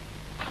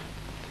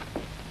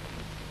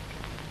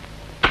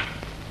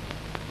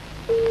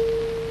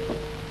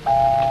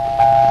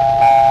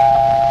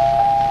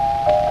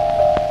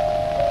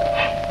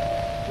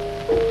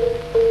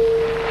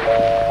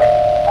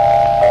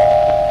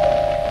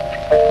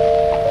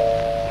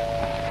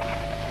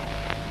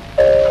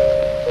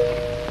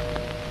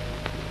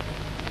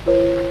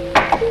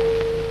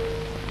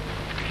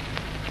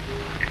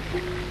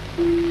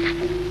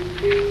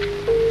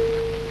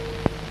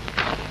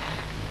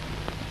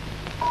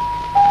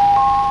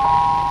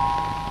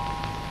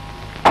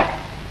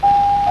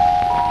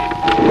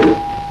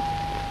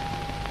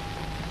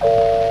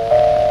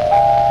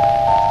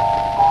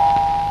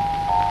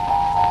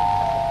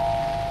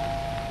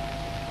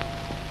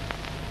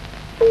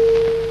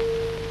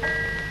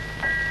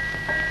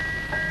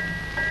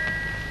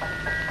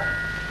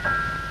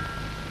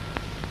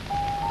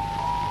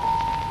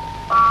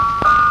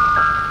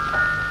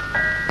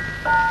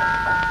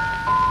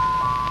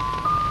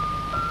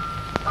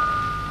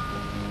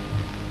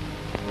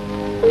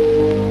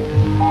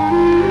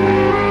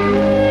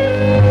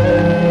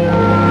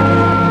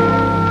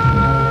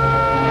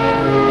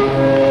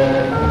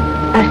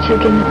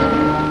 გენოც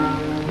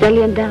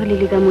ძალიან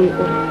დაღლილი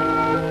გამოიყურე.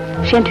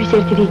 შენთვის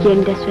ერთი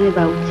რიგიანი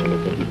დასვენება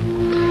აუცილებელი.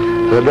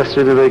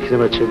 გადასვენება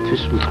იქნება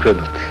ჩემთვის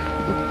უთქველად.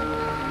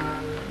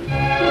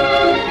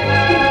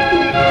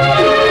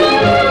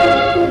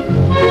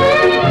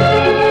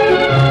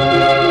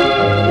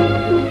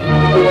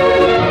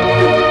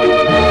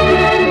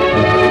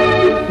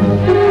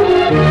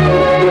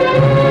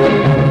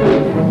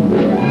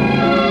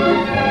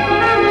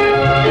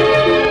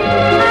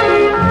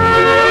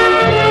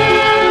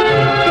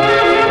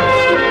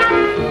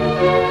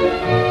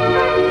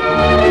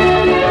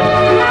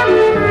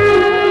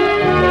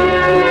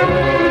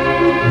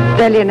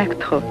 ძალიან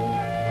აკითხო,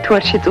 თუ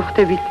არ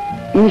შეწუხდებით,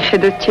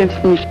 მიხედოთ ჩემს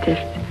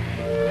ნიფთებს.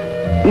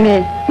 მე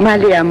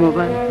მალე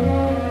ამოვა.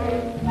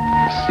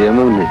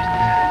 სიამოვნებით.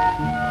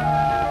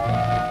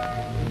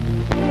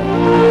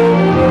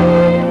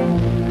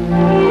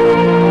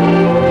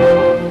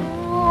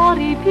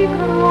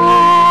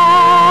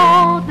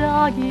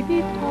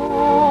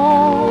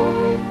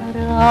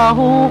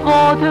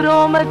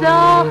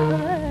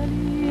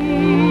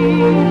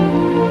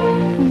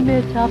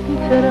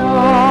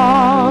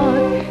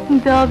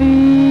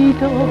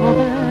 Davido,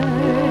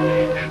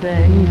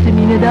 შენიც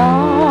მინდა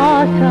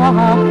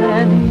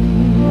სახელი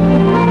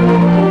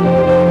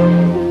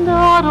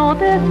და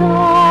როდესაც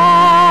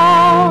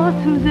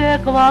მზე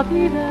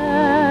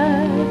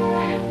ყვავილებს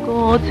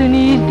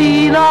კოცნის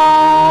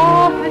დილაფრია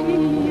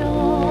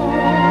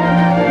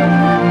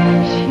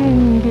შენ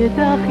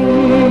გეძახი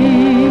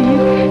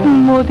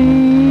მოდი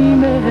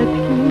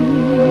მეთქი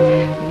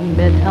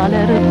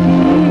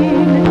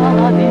მეთალერწინ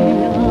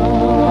ადია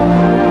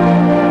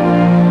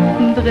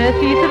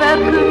დღესით ვერ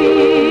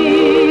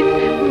ხვით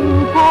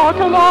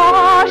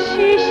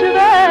ფოთლაში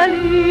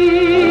შველი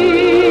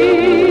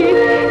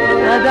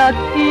სადაც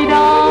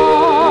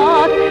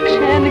დიდად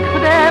შენ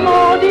ხვდე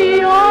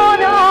მოდიონავარ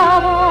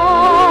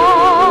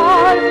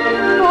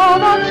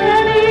მოვა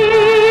შენი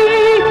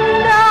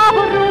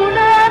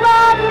დაბრუნება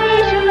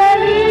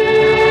მიშლელი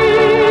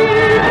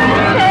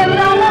შენ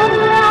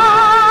დამოწა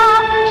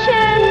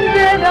შენ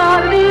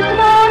დედარლის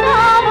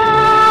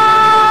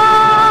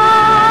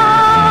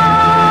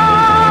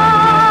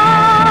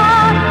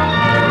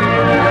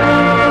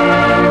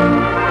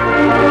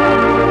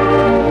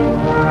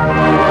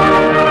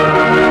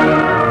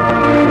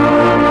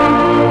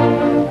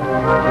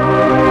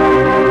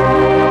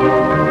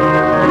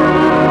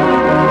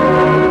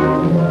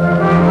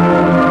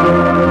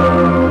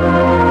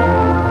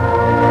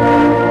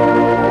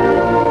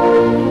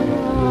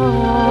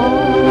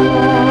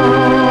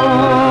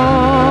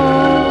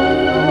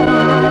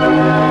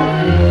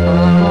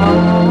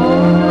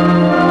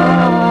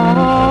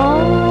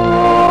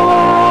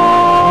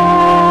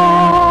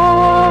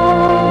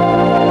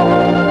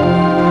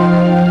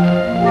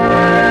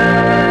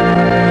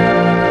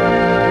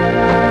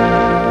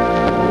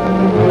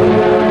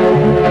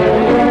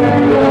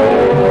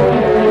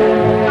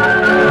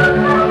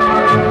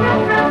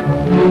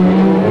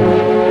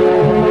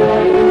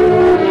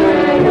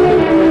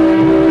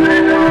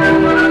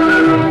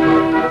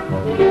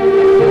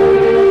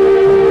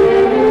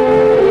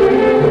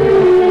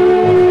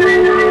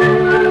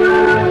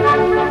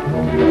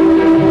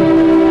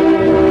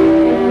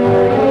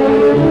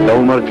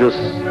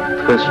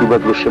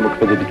უბადლო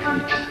შემოქმედებით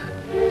ნიშს.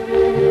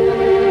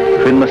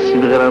 ჩვენმა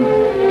სიმღერამ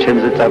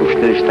ჩემზე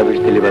წარუშლელი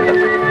შთაბეჭდილება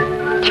დაკა.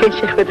 ჩემ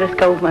შეხვედრას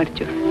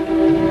გაუმარჯო.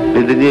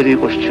 ბედნიერი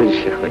იყოს ჩვენი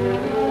შეხვედრა.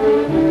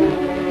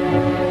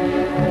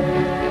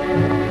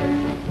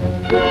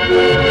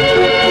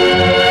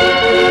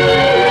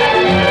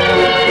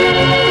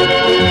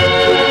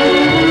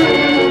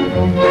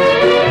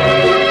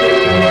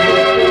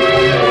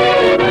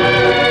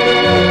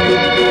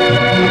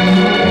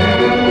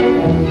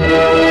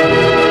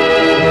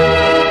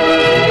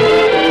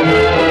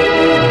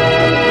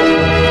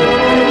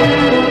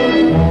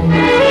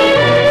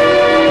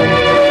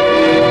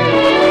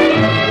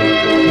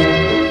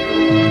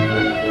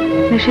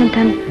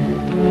 შენთან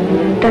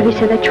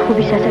დავისა და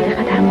ჩხუბის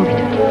ასადეხად არ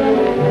მოვიდოდი.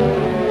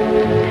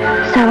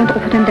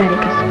 საავადმყოფოდან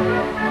დარიგეს.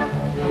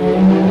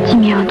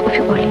 ძიმი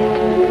ავადმყოფი ყოლიათ.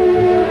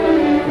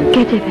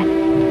 გეძებენ.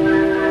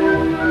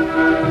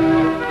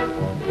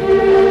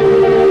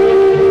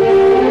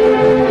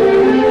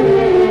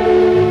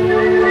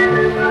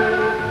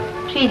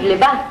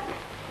 შეიძლება?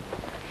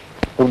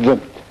 ურჯენ.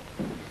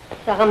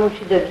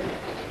 საღამოში დები.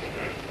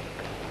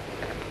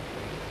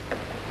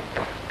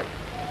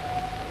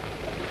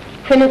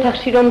 ჩვენ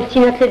ოთახში რომ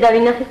სინათლე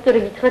დავინახეს, სწორე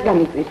გითხრა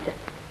გამიკვირდა.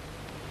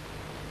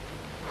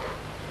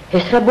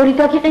 ეს რა ბორი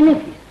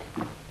დაგიყენებიათ?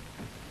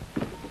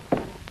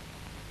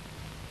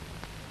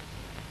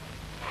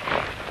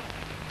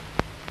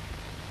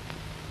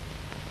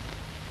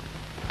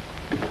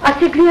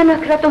 ასე გვიან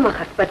აქ რატომ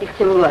ახართ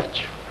პატივცემულ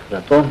არჩევ?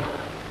 რატომ?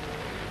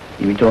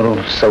 იმიტომ რომ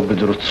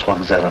საუბედუროთ სხვა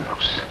გზა არ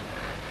მაქვს.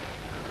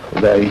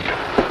 ხოდაი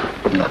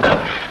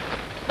ნაკავი.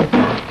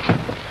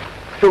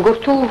 როგორ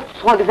თუ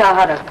სხვა გზა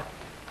აღარ აქვს?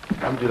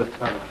 ნამდვილად,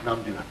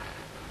 ნამდვილად.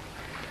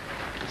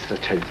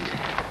 საჩაიძე.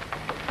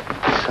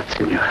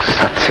 საცემია,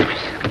 საცემი.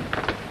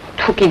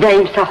 თუ კიდე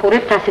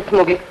იმსახურებთ, ასეთ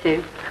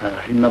მოგექცევით.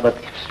 ვინ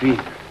მაპატიებს, ვინ?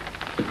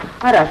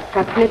 არა,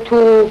 საქმე თუ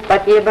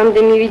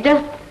პატიებამდე მივიდა,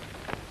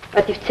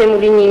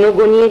 პატივცემული ნინო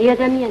გონიერი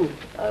ადამიანია.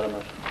 არა,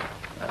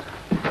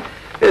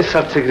 ეს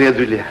არც ეგრე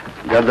ადვილია.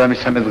 გარდა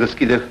ამისა მე დღეს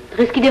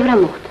კიდევ რა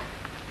მოხდა?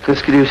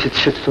 დღეს კიდევ ისეთ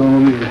შეცდომა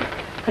მომივიდა.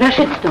 რა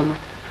შეცდომა?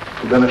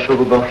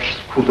 დანაშაულო ბავშვს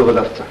ქურდობა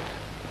დასცა.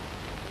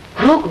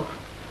 როგორ?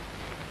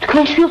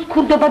 თქვენ შვილს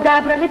ქურდობა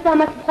დააბრალეთ და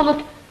ამას მხოლოდ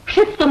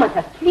შეცდომას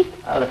ასწვით?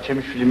 არა,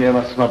 ჩემი შვილი მე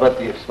ამას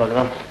მაპატიებს,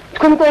 მაგრამ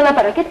თქვენ უკვე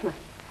ელაპარაკეთ მას?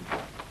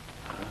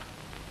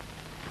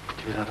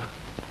 ჯერ არა.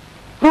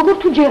 როგორ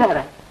თუ ჯერ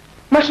არა?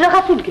 მაშინ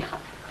რაღაც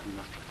უდგიხარ.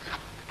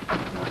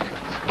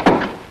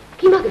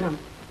 კი, მაგრამ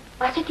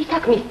ასეთი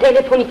საქმის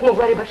ტელეფონით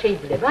მოგვარება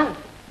შეიძლება?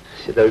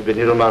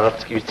 შედავიბენი რომ აღარც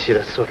კი ვიცი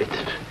რა სწორედ.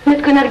 მე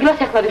თქვენ არგილას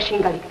ახლა შინ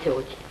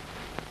გავიქცეოდი.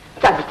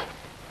 წადით.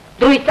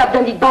 დროის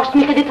წაბდანდით ბავშვს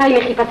მიხედეთ,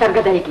 რაიმე ხიფაც არ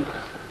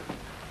გადაეკიდოს.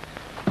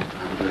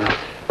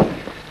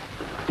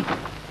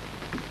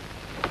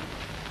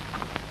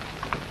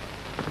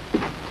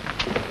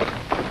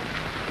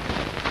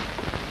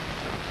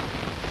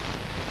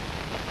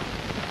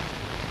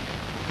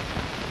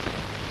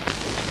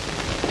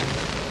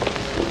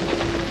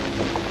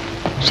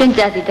 შენ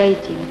ძადი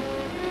დაიწინე.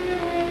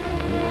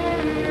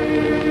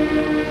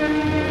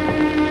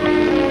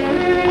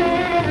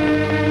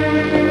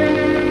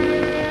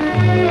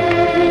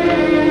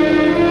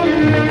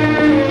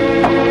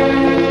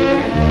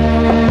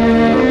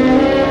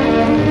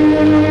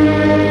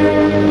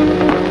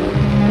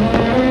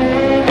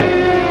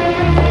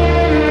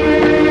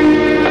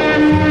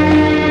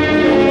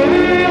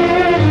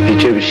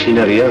 ბიჭები შინ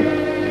არიან?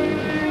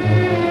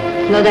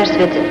 ნოდარს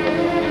ვეძებთ.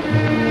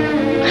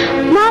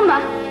 მამა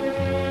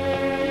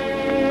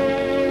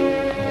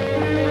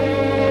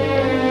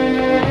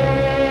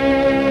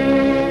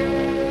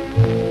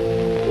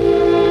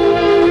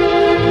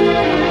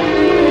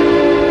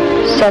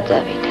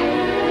საწავიდე.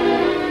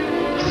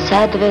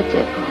 სად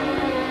ვეძებო?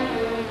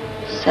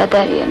 სად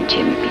არიან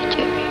ჩემი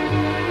ბიჭები?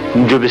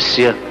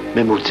 უმჯობესია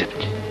მე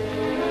მოვძებდი.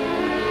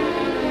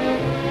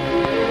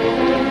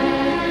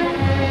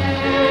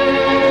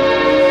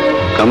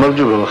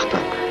 გამარჯობა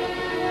ვახტანგ.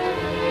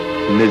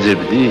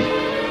 მეძებდი?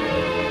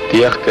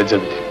 დიახ,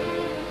 გეძებდი.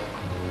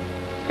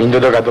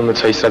 მინდოდა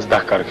გადმოეცა ის რაც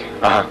დახკარგე.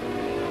 აჰა.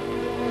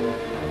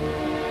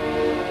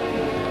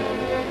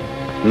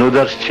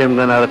 ნოდარს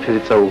ჩემგან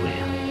არაფერი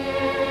წაუღია.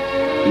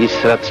 ის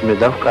რაც მე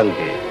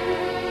დავკარგე,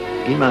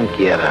 იმან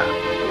კი არა.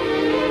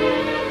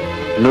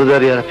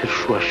 ნოდარი არაფერ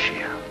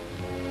შუაშია.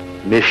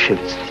 მე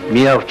შევწდი,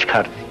 მე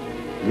ავჩქარდი.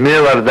 მე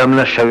ვარ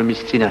დამნაშავე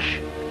მის წინაშე.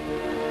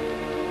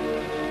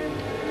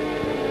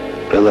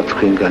 ყველა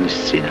თქვენგანის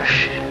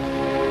წინაშე.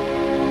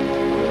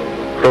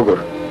 როგორ?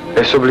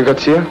 ეს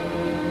ობლიგაცია?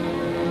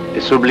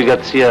 ეს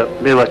ობლიგაცია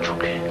მე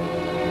ვაჩუქე.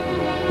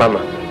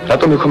 მამა,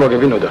 რატომ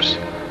იხომაგები ნოდარს?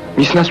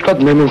 მის ნაცვლად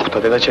მე მომხვდა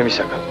დედა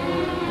ჩემისაგან.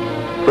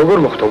 როგორ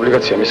მოხდა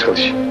ობლიგაცია მის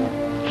ხელში?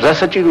 რა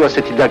საჭიროა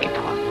ასეთი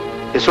დაკითხვა?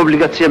 ეს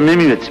ობლიგაცია მე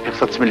მივეცი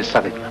ფეხსაცმელის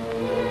საღებად.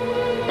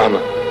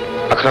 მამა,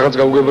 აქ რაღაც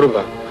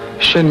გაუგებრობა.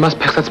 შენ მას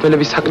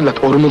ფეხსაცმელების საყიდლად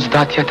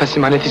 50,000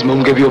 მანეთის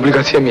მომგები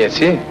ობლიგაცია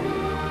მიეცი?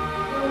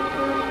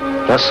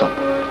 რასო?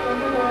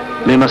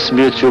 მე მას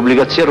მივეცი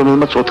ობლიგაცია,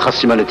 რომელმაც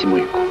 400 მანეთი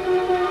მოიგო.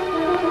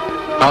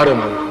 არა,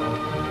 მამა.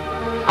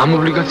 ამ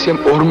ობლიგაციამ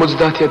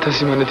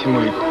 50,000 მანეთი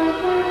მოიგო.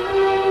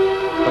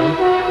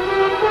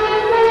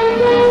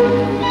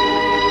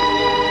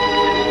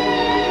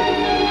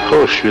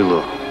 ხო,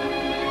 შვილო,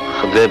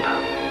 ხდება.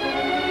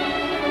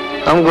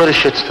 ამგვარი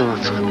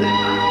შეცდომაც ხდება.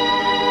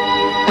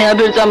 მე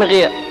არ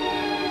წამღია.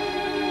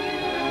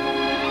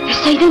 ეს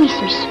საიდან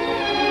ისმის?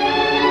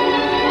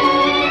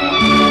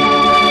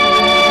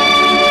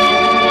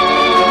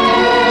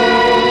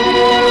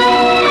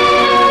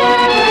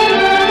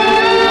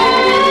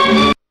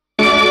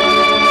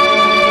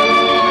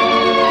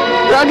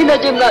 რაგიდა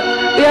ჩემგან?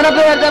 მე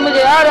არაფერ არ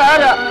წამღია.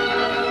 არა.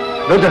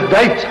 ნოდა,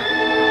 დაიცა.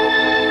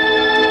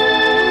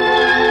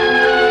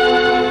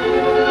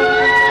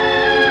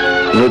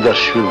 ნოდა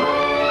შვილო.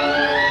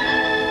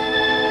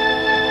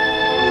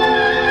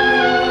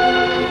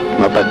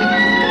 მაპატი.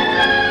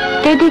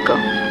 დედიკო,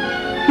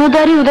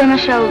 ნოდარი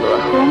უდანაშაულოა,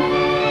 ხო?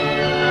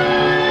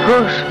 ხო,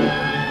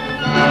 შვილო.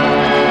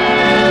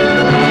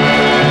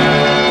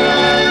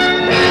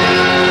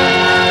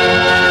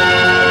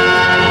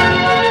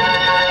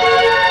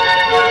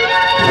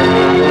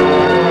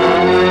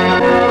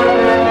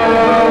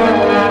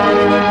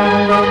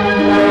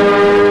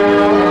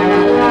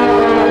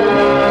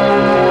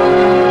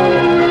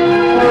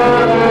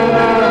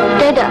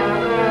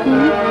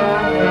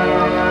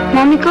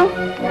 მამიკო?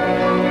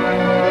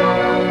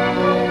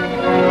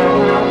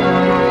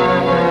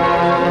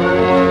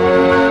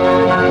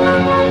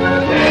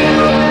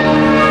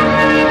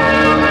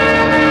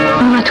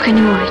 მამა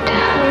თქვენი მოვიდა.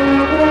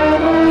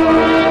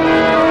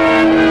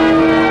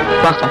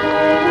 ვახტა.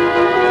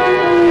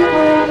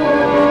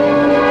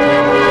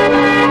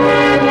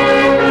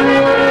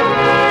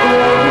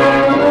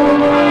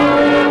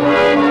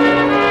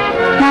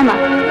 მამა,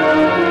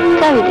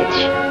 დავიდეთ.